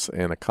workforce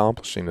and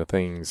accomplishing the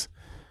things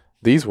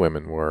these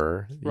women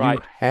were, Right.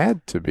 you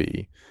had to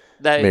be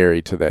They,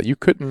 married to that. You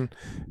couldn't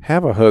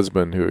have a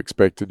husband who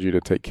expected you to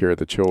take care of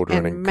the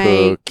children and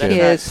make cook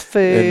his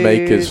food. and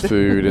make his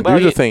food and Well,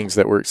 do the you- things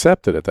that were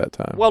accepted at that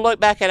time. well, look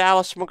back at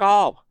Alice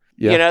McGaw,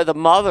 Yeah. the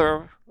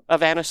mother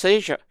of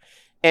anesthesia.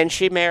 And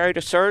she married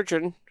a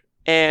surgeon,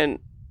 and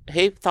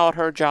he thought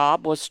her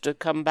job was to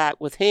come back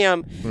with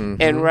him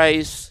and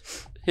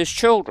raise his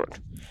children.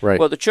 Right.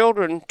 Well, the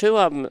children, 2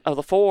 of them of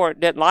the 4,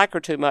 didn't like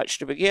her too much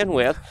to begin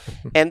with,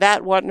 and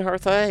that wasn't her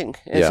thing.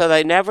 And Yeah. so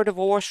they never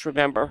divorced,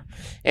 remember?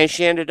 And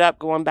she ended up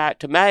going back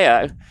to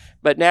Mayo,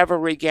 but never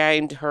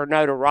regained her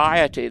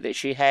notoriety that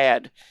she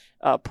had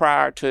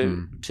prior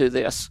to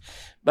this.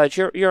 But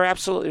you're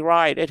absolutely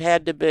right. It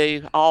had to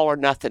be all or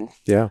nothing.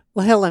 Yeah.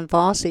 Well, Helen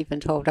Voss even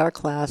told our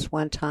class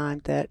one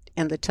time that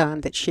in the time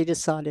that she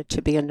decided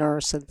to be a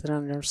nurse and then a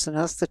nurse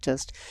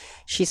anesthetist,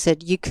 she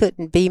said you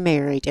couldn't be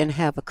married and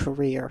have a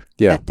career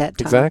Yeah, at that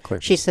time. exactly.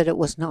 She said it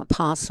was not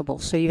possible.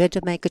 So you had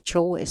to make a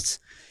choice.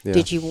 Yeah.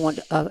 Did you want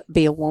to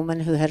be a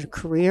woman who had a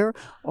career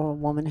or a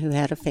woman who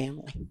had a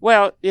family?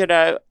 Well,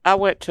 I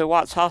went to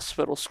Watts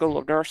Hospital School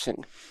of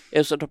Nursing. It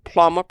was a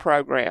diploma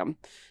program,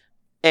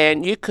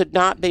 and you could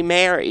not be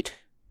married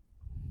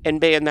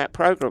and be in that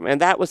program. And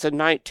that was in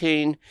the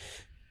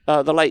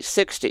late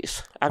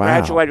 60s. I Wow.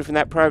 graduated from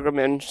that program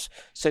in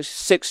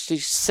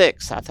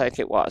 66, I think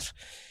it was.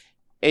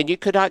 And you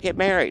could not get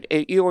married.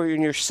 You were in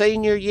your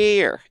senior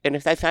year, and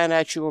if they found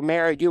out you were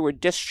married, you were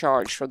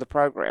discharged from the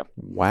program.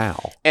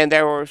 Wow. And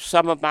there were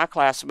some of my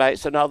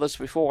classmates and others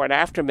before and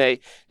after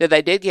me that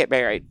they did get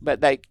married,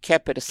 but they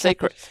kept it a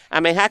secret. I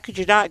mean, how could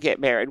you not get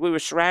married? We were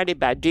surrounded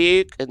by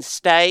Duke and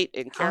State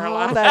and All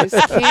Carolina.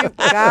 those cute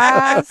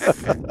guys.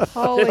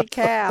 Holy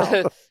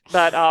cow.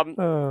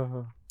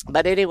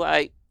 But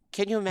anyway,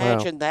 can you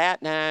imagine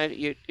that? Now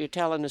you're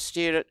telling a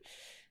student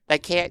they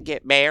can't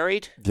get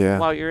married Yeah.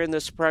 while you're in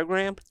this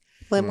program?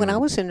 Well, when I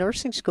was in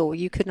nursing school,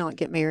 you could not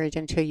get married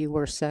until you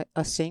were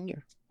a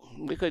senior.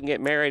 We couldn't get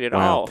married at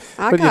Wow. all.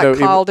 I But, got it-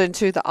 called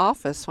into the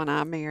office when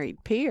I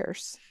married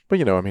Pierce. But,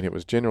 it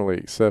was generally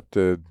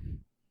accepted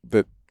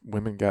that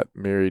women got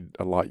married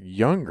a lot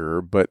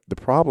younger, but the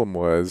problem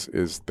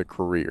is the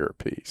career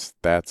piece.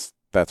 That's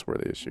where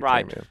the issue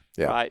Right. came in.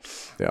 Yeah. Right.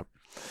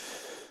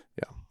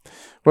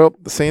 Well,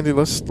 Sandy,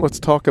 let's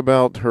talk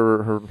about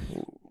her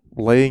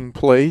laying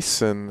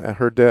place and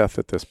her death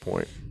at this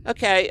point.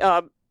 Okay,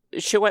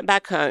 she went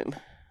back home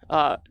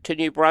to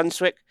New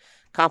Brunswick,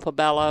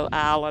 Campobello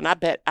Island. I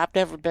bet I've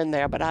never been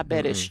there, but I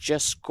bet it's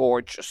just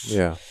gorgeous.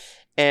 Yeah.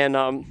 And,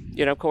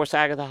 of course,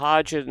 Agatha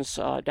Hodgins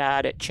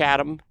died at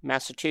Chatham,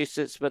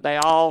 Massachusetts, but they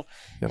all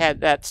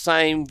had that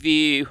same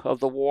view of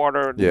the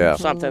water, and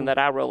something that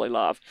I really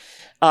love.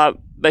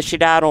 But she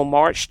died on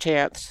March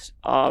 10th,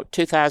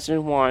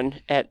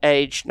 2001, at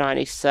age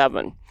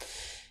 97.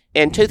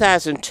 In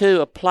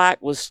 2002, a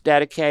plaque was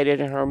dedicated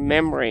in her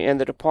memory in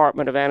the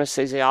Department of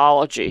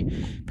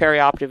Anesthesiology,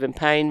 Perioperative and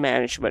Pain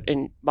Management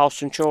in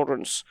Boston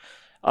Children's,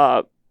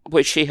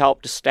 which she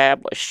helped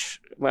establish.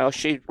 Well,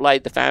 she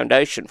laid the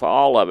foundation for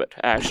all of it,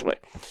 actually.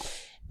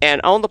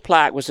 And on the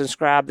plaque was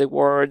inscribed the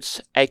words,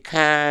 "A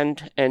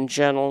kind and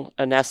gentle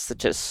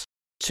anesthetist."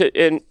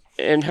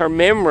 In her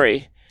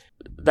memory,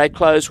 they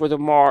closed with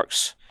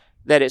remarks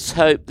that it's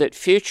hoped that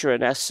future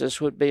anesthetists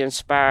would be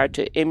inspired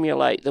to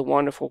emulate the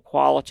wonderful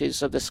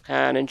qualities of this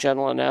kind and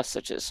gentle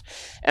anesthetist.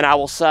 And I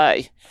will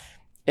say,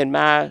 in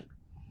my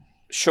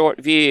short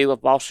view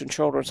of Boston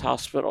Children's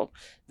Hospital,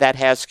 that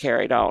has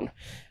carried on.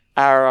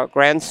 Our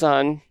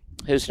grandson,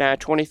 who's now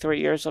 23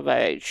 years of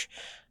age,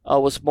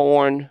 was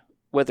born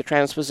with a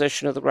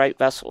transposition of the great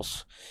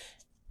vessels.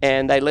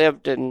 And they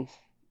lived in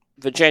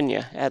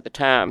Virginia at the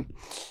time.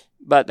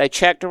 But they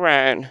checked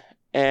around,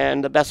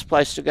 and the best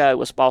place to go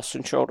was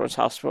Boston Children's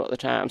Hospital at the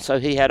time. So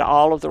he had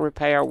all of the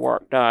repair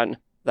work done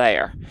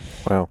there.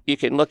 Wow. You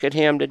can look at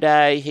him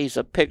today. He's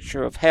a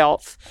picture of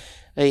health.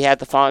 He had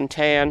the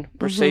Fontan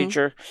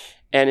procedure,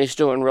 and he's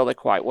doing really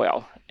quite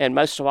well. And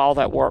most of all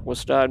that work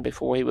was done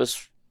before he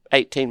was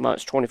 18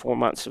 months, 24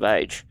 months of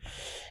age.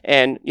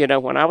 And,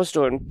 when I was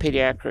doing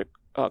pediatric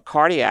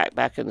cardiac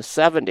back in the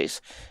 70s,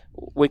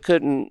 we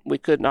couldn't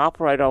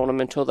operate on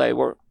them until they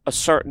were a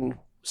certain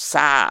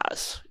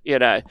size,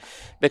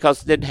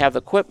 because they didn't have the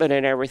equipment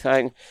and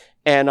everything.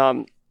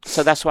 And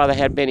so that's why they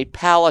had many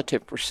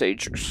palliative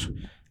procedures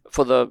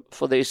for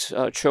these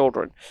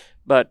children.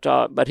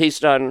 But he's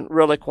done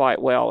really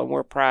quite well, and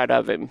we're proud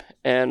of him.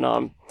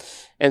 And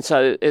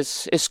so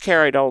it's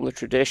carried on the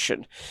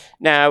tradition.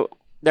 Now,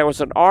 there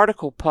was an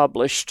article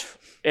published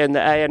in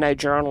the ANA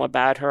Journal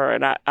about her,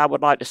 and I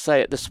would like to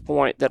say at this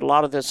point that a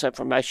lot of this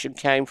information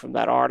came from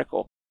that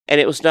article.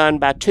 And it was done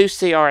by two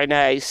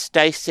CRNAs,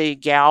 Stacy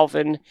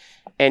Galvin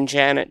and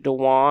Janet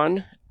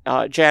Dewan.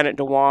 Janet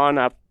Dewan,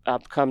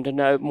 I've come to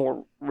know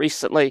more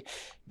recently,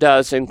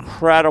 does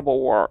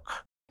incredible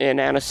work in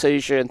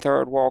anesthesia in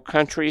third world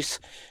countries,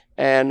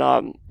 and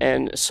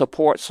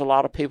supports a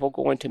lot of people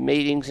going to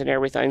meetings and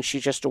everything.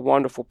 She's just a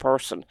wonderful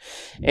person,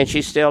 and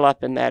she's still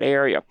up in that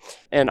area.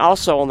 And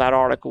also on that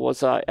article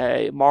was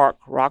a Mark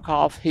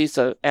Rockhoff. He's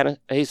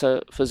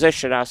a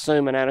physician, I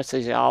assume, an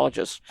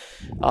anesthesiologist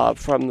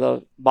from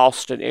the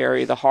Boston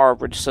area, the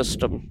Harvard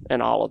system,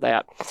 and all of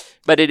that.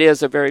 But it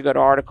is a very good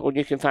article, and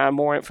you can find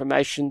more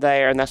information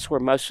there, and that's where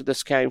most of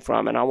this came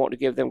from. And I want to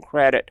give them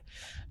credit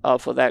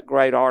for that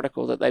great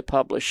article that they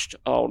published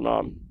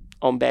on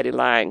Betty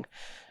Lang.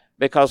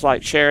 Because,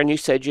 like Sharon, you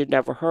said you'd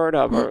never heard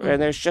of her,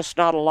 and there's just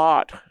not a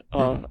lot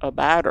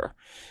about her.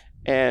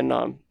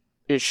 And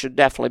it should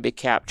definitely be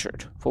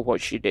captured for what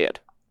she did.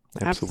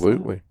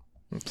 Absolutely.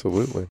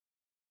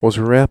 Well,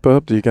 to wrap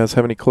up, do you guys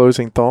have any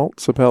closing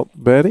thoughts about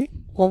Betty?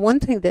 Well,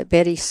 one thing that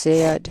Betty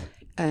said,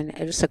 and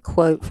it's a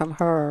quote from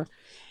her,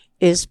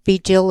 is be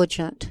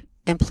diligent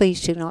and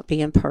please do not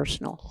be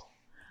impersonal.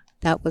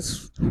 That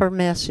was her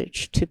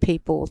message to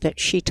people that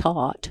she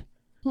taught.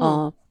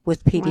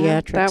 With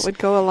pediatrics. Well, that would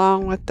go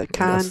along with the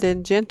kind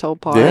and gentle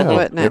part,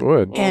 wouldn't it? It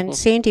would. And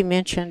Sandy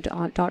mentioned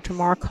Dr.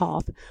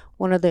 Markoff.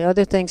 One of the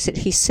other things that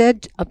he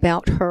said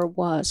about her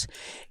was,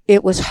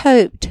 it was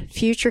hoped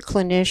future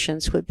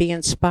clinicians would be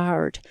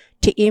inspired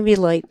to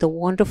emulate the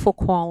wonderful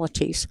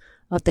qualities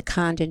of the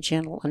kind and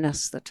gentle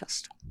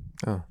anesthetist.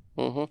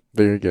 Oh,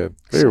 very good.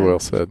 Very well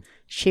said.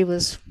 She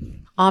was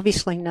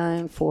obviously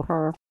known for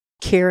her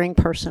caring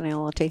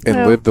personality.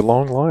 And lived a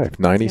long life,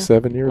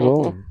 97 years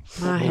old.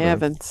 My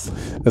heavens.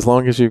 As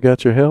long as you've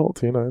got your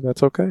health,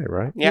 that's okay,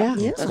 right? Yeah.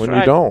 Yes. When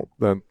you don't,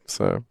 then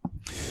so.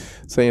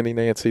 Sandy,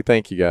 Nancy,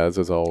 thank you guys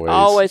as always.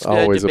 Always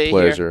good to a be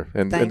pleasure.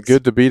 here. And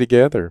good to be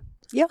together.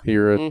 Yeah.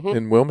 Here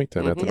in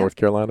Wilmington at the North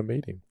Carolina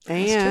meeting.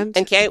 And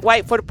can't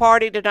wait for the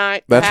party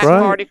tonight. That's Pack right.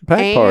 Party.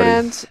 Pack party.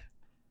 And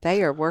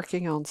they are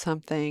working on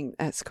something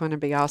that's going to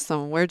be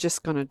awesome. We're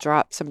just going to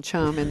drop some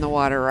chum in the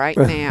water right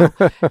now.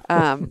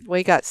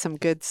 We got some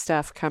good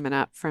stuff coming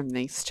up from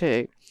these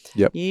two.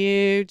 Yep.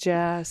 You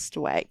just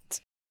wait.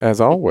 As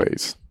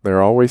always,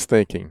 they're always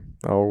thinking,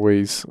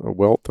 always a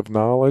wealth of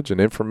knowledge and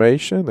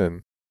information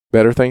and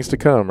better things to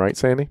come, right,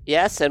 Sandy?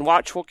 Yes, and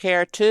Watchful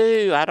Care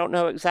too. I don't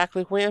know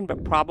exactly when,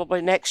 but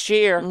probably next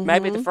year,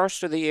 maybe the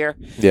first of the year.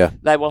 Yeah.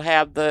 They will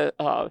have the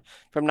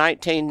from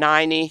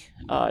 1990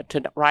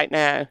 to right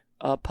now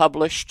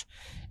published,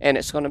 and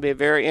it's going to be a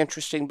very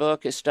interesting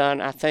book. It's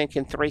done, I think,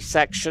 in 3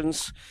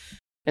 sections.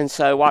 And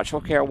so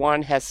Watchful Care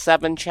 1 has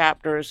 7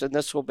 chapters, and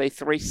this will be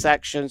 3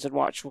 sections in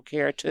Watchful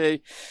Care 2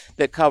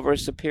 that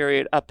covers the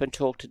period up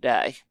until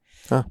today.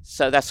 Huh.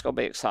 So that's going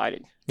to be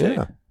exciting, too.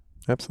 Yeah,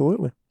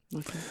 absolutely.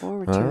 Looking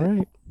forward All to it.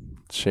 right.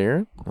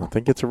 Sharon, I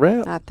think it's a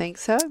wrap. I think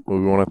so.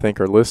 We want to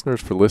thank our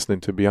listeners for listening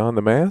to Beyond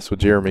the Mask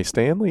with Jeremy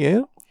Stanley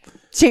and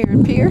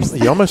Sharon Pierce.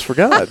 you almost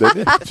forgot, didn't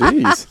you?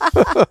 Jeez.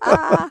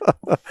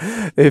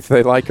 If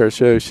they like our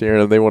show,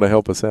 Sharon, and they want to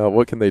help us out,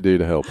 what can they do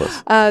to help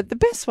us? The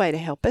best way to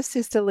help us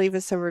is to leave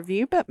us a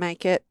review, but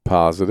make it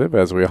Positive.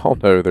 As we all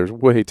know, there's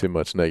way too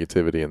much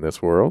negativity in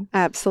this world.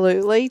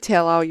 absolutely.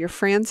 Tell all your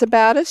friends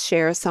about us.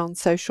 Share us on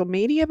social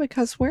media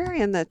because we're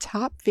in the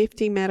top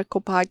 50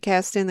 medical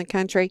podcasts in the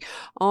country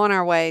on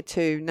our way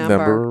to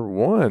Number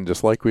 1,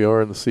 just like we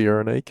are in the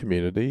CRNA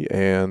community.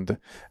 And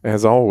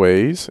as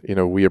always,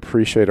 we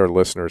appreciate our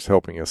listeners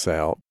helping us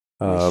out.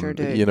 sure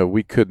do.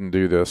 We couldn't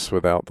do this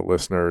without the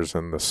listeners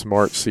and the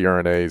smart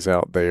CRNAs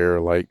out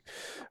there like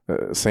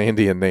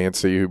Sandy and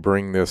Nancy, who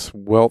bring this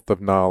wealth of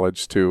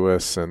knowledge to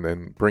us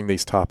and bring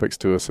these topics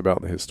to us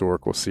about the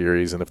historical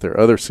series. And if there are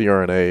other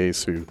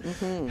CRNAs who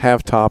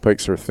have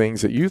topics or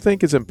things that you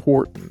think is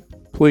important,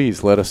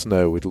 please let us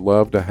know. We'd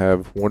love to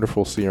have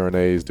wonderful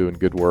CRNAs doing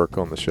good work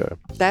on the show.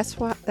 That's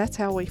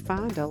how we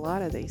find a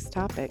lot of these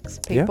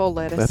topics. Yeah, People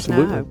let us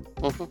absolutely. know.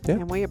 Yeah.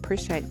 And we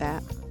appreciate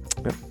that.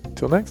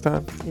 Till next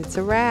time. It's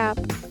a wrap.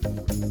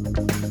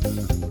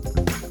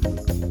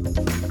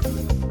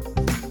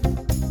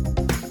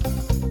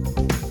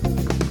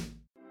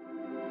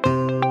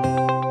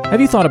 Have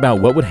you thought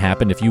about what would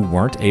happen if you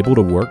weren't able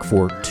to work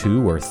for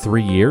 2 or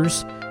 3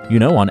 years?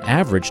 On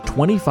average,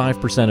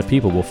 25% of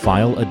people will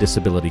file a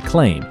disability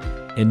claim,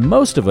 and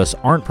most of us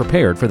aren't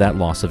prepared for that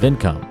loss of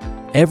income.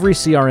 Every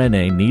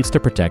CRNA needs to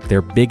protect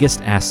their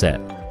biggest asset,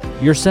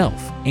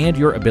 yourself, and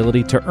your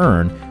ability to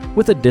earn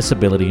with a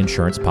disability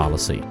insurance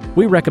policy.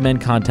 We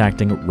recommend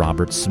contacting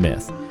Robert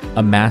Smith,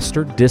 a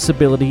master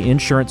disability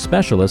insurance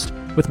specialist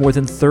with more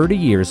than 30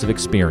 years of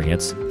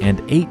experience and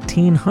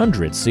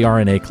 1,800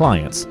 CRNA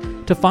clients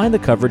to find the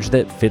coverage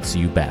that fits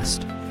you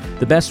best.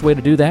 The best way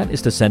to do that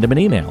is to send him an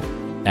email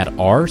at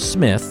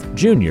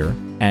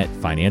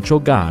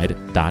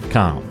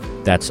rsmithjr@financialguide.com.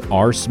 That's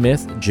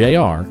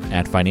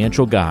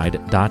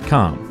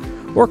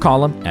rsmithjr@financialguide.com, or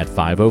call him at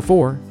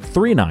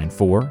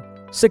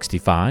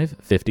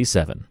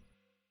 504-394-6557.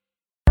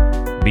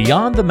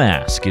 Beyond the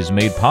Mask is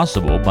made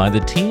possible by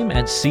the team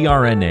at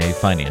CRNA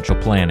Financial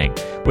Planning.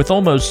 With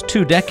almost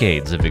 2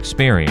 decades of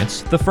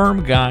experience, the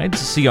firm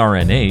guides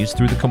CRNAs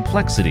through the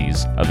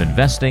complexities of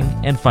investing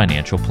and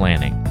financial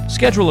planning.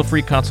 Schedule a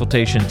free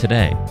consultation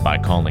today by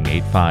calling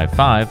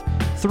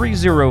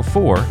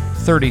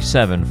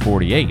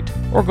 855-304-3748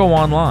 or go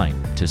online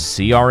to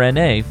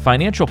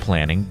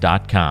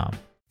crnafinancialplanning.com.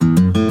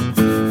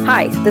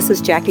 Hi, this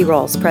is Jackie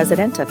Rolls,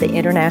 President of the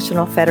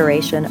International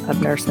Federation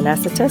of Nurse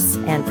Anesthetists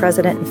and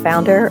President and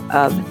founder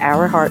of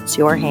Our Hearts,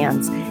 Your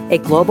Hands, a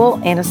global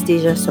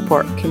anesthesia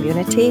support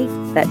community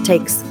that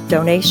takes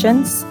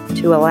donations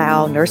to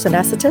allow nurse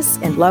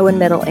anesthetists in low and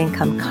middle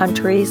income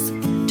countries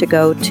to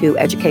go to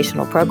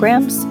educational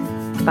programs,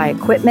 to buy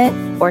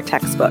equipment or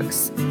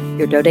textbooks.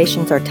 Your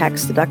donations are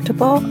tax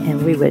deductible,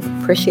 and we would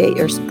appreciate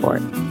your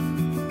support.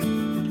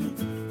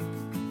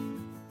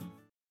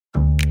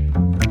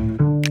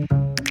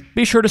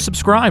 Be sure to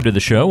subscribe to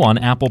the show on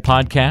Apple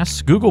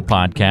Podcasts, Google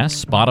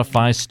Podcasts,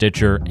 Spotify,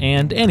 Stitcher,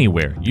 and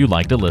anywhere you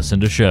like to listen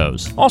to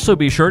shows. Also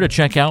be sure to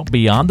check out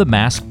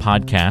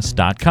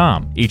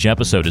BeyondTheMaskPodcast.com. Each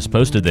episode is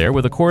posted there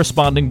with a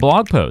corresponding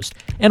blog post,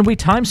 and we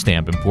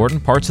timestamp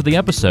important parts of the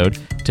episode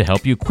to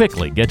help you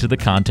quickly get to the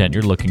content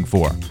you're looking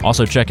for.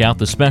 Also check out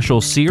the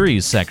special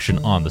series section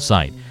on the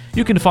site.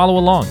 You can follow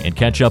along and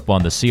catch up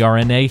on the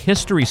CRNA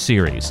History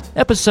Series,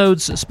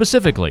 episodes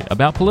specifically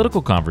about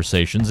political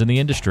conversations in the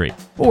industry,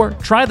 or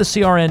try the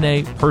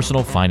CRNA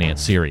Personal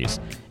Finance Series.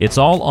 It's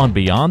all on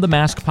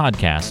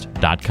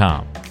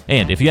BeyondTheMaskPodcast.com.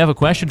 And if you have a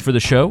question for the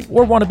show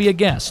or want to be a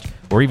guest,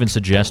 or even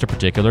suggest a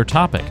particular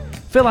topic,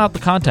 fill out the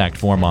contact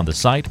form on the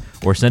site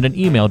or send an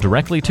email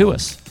directly to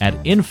us at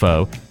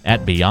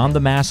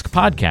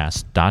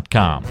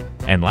info@BeyondTheMaskPodcast.com.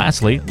 And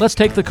lastly, let's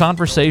take the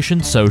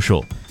conversation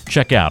social.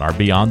 Check out our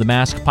Beyond the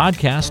Mask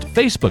podcast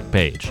Facebook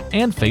page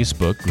and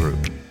Facebook group.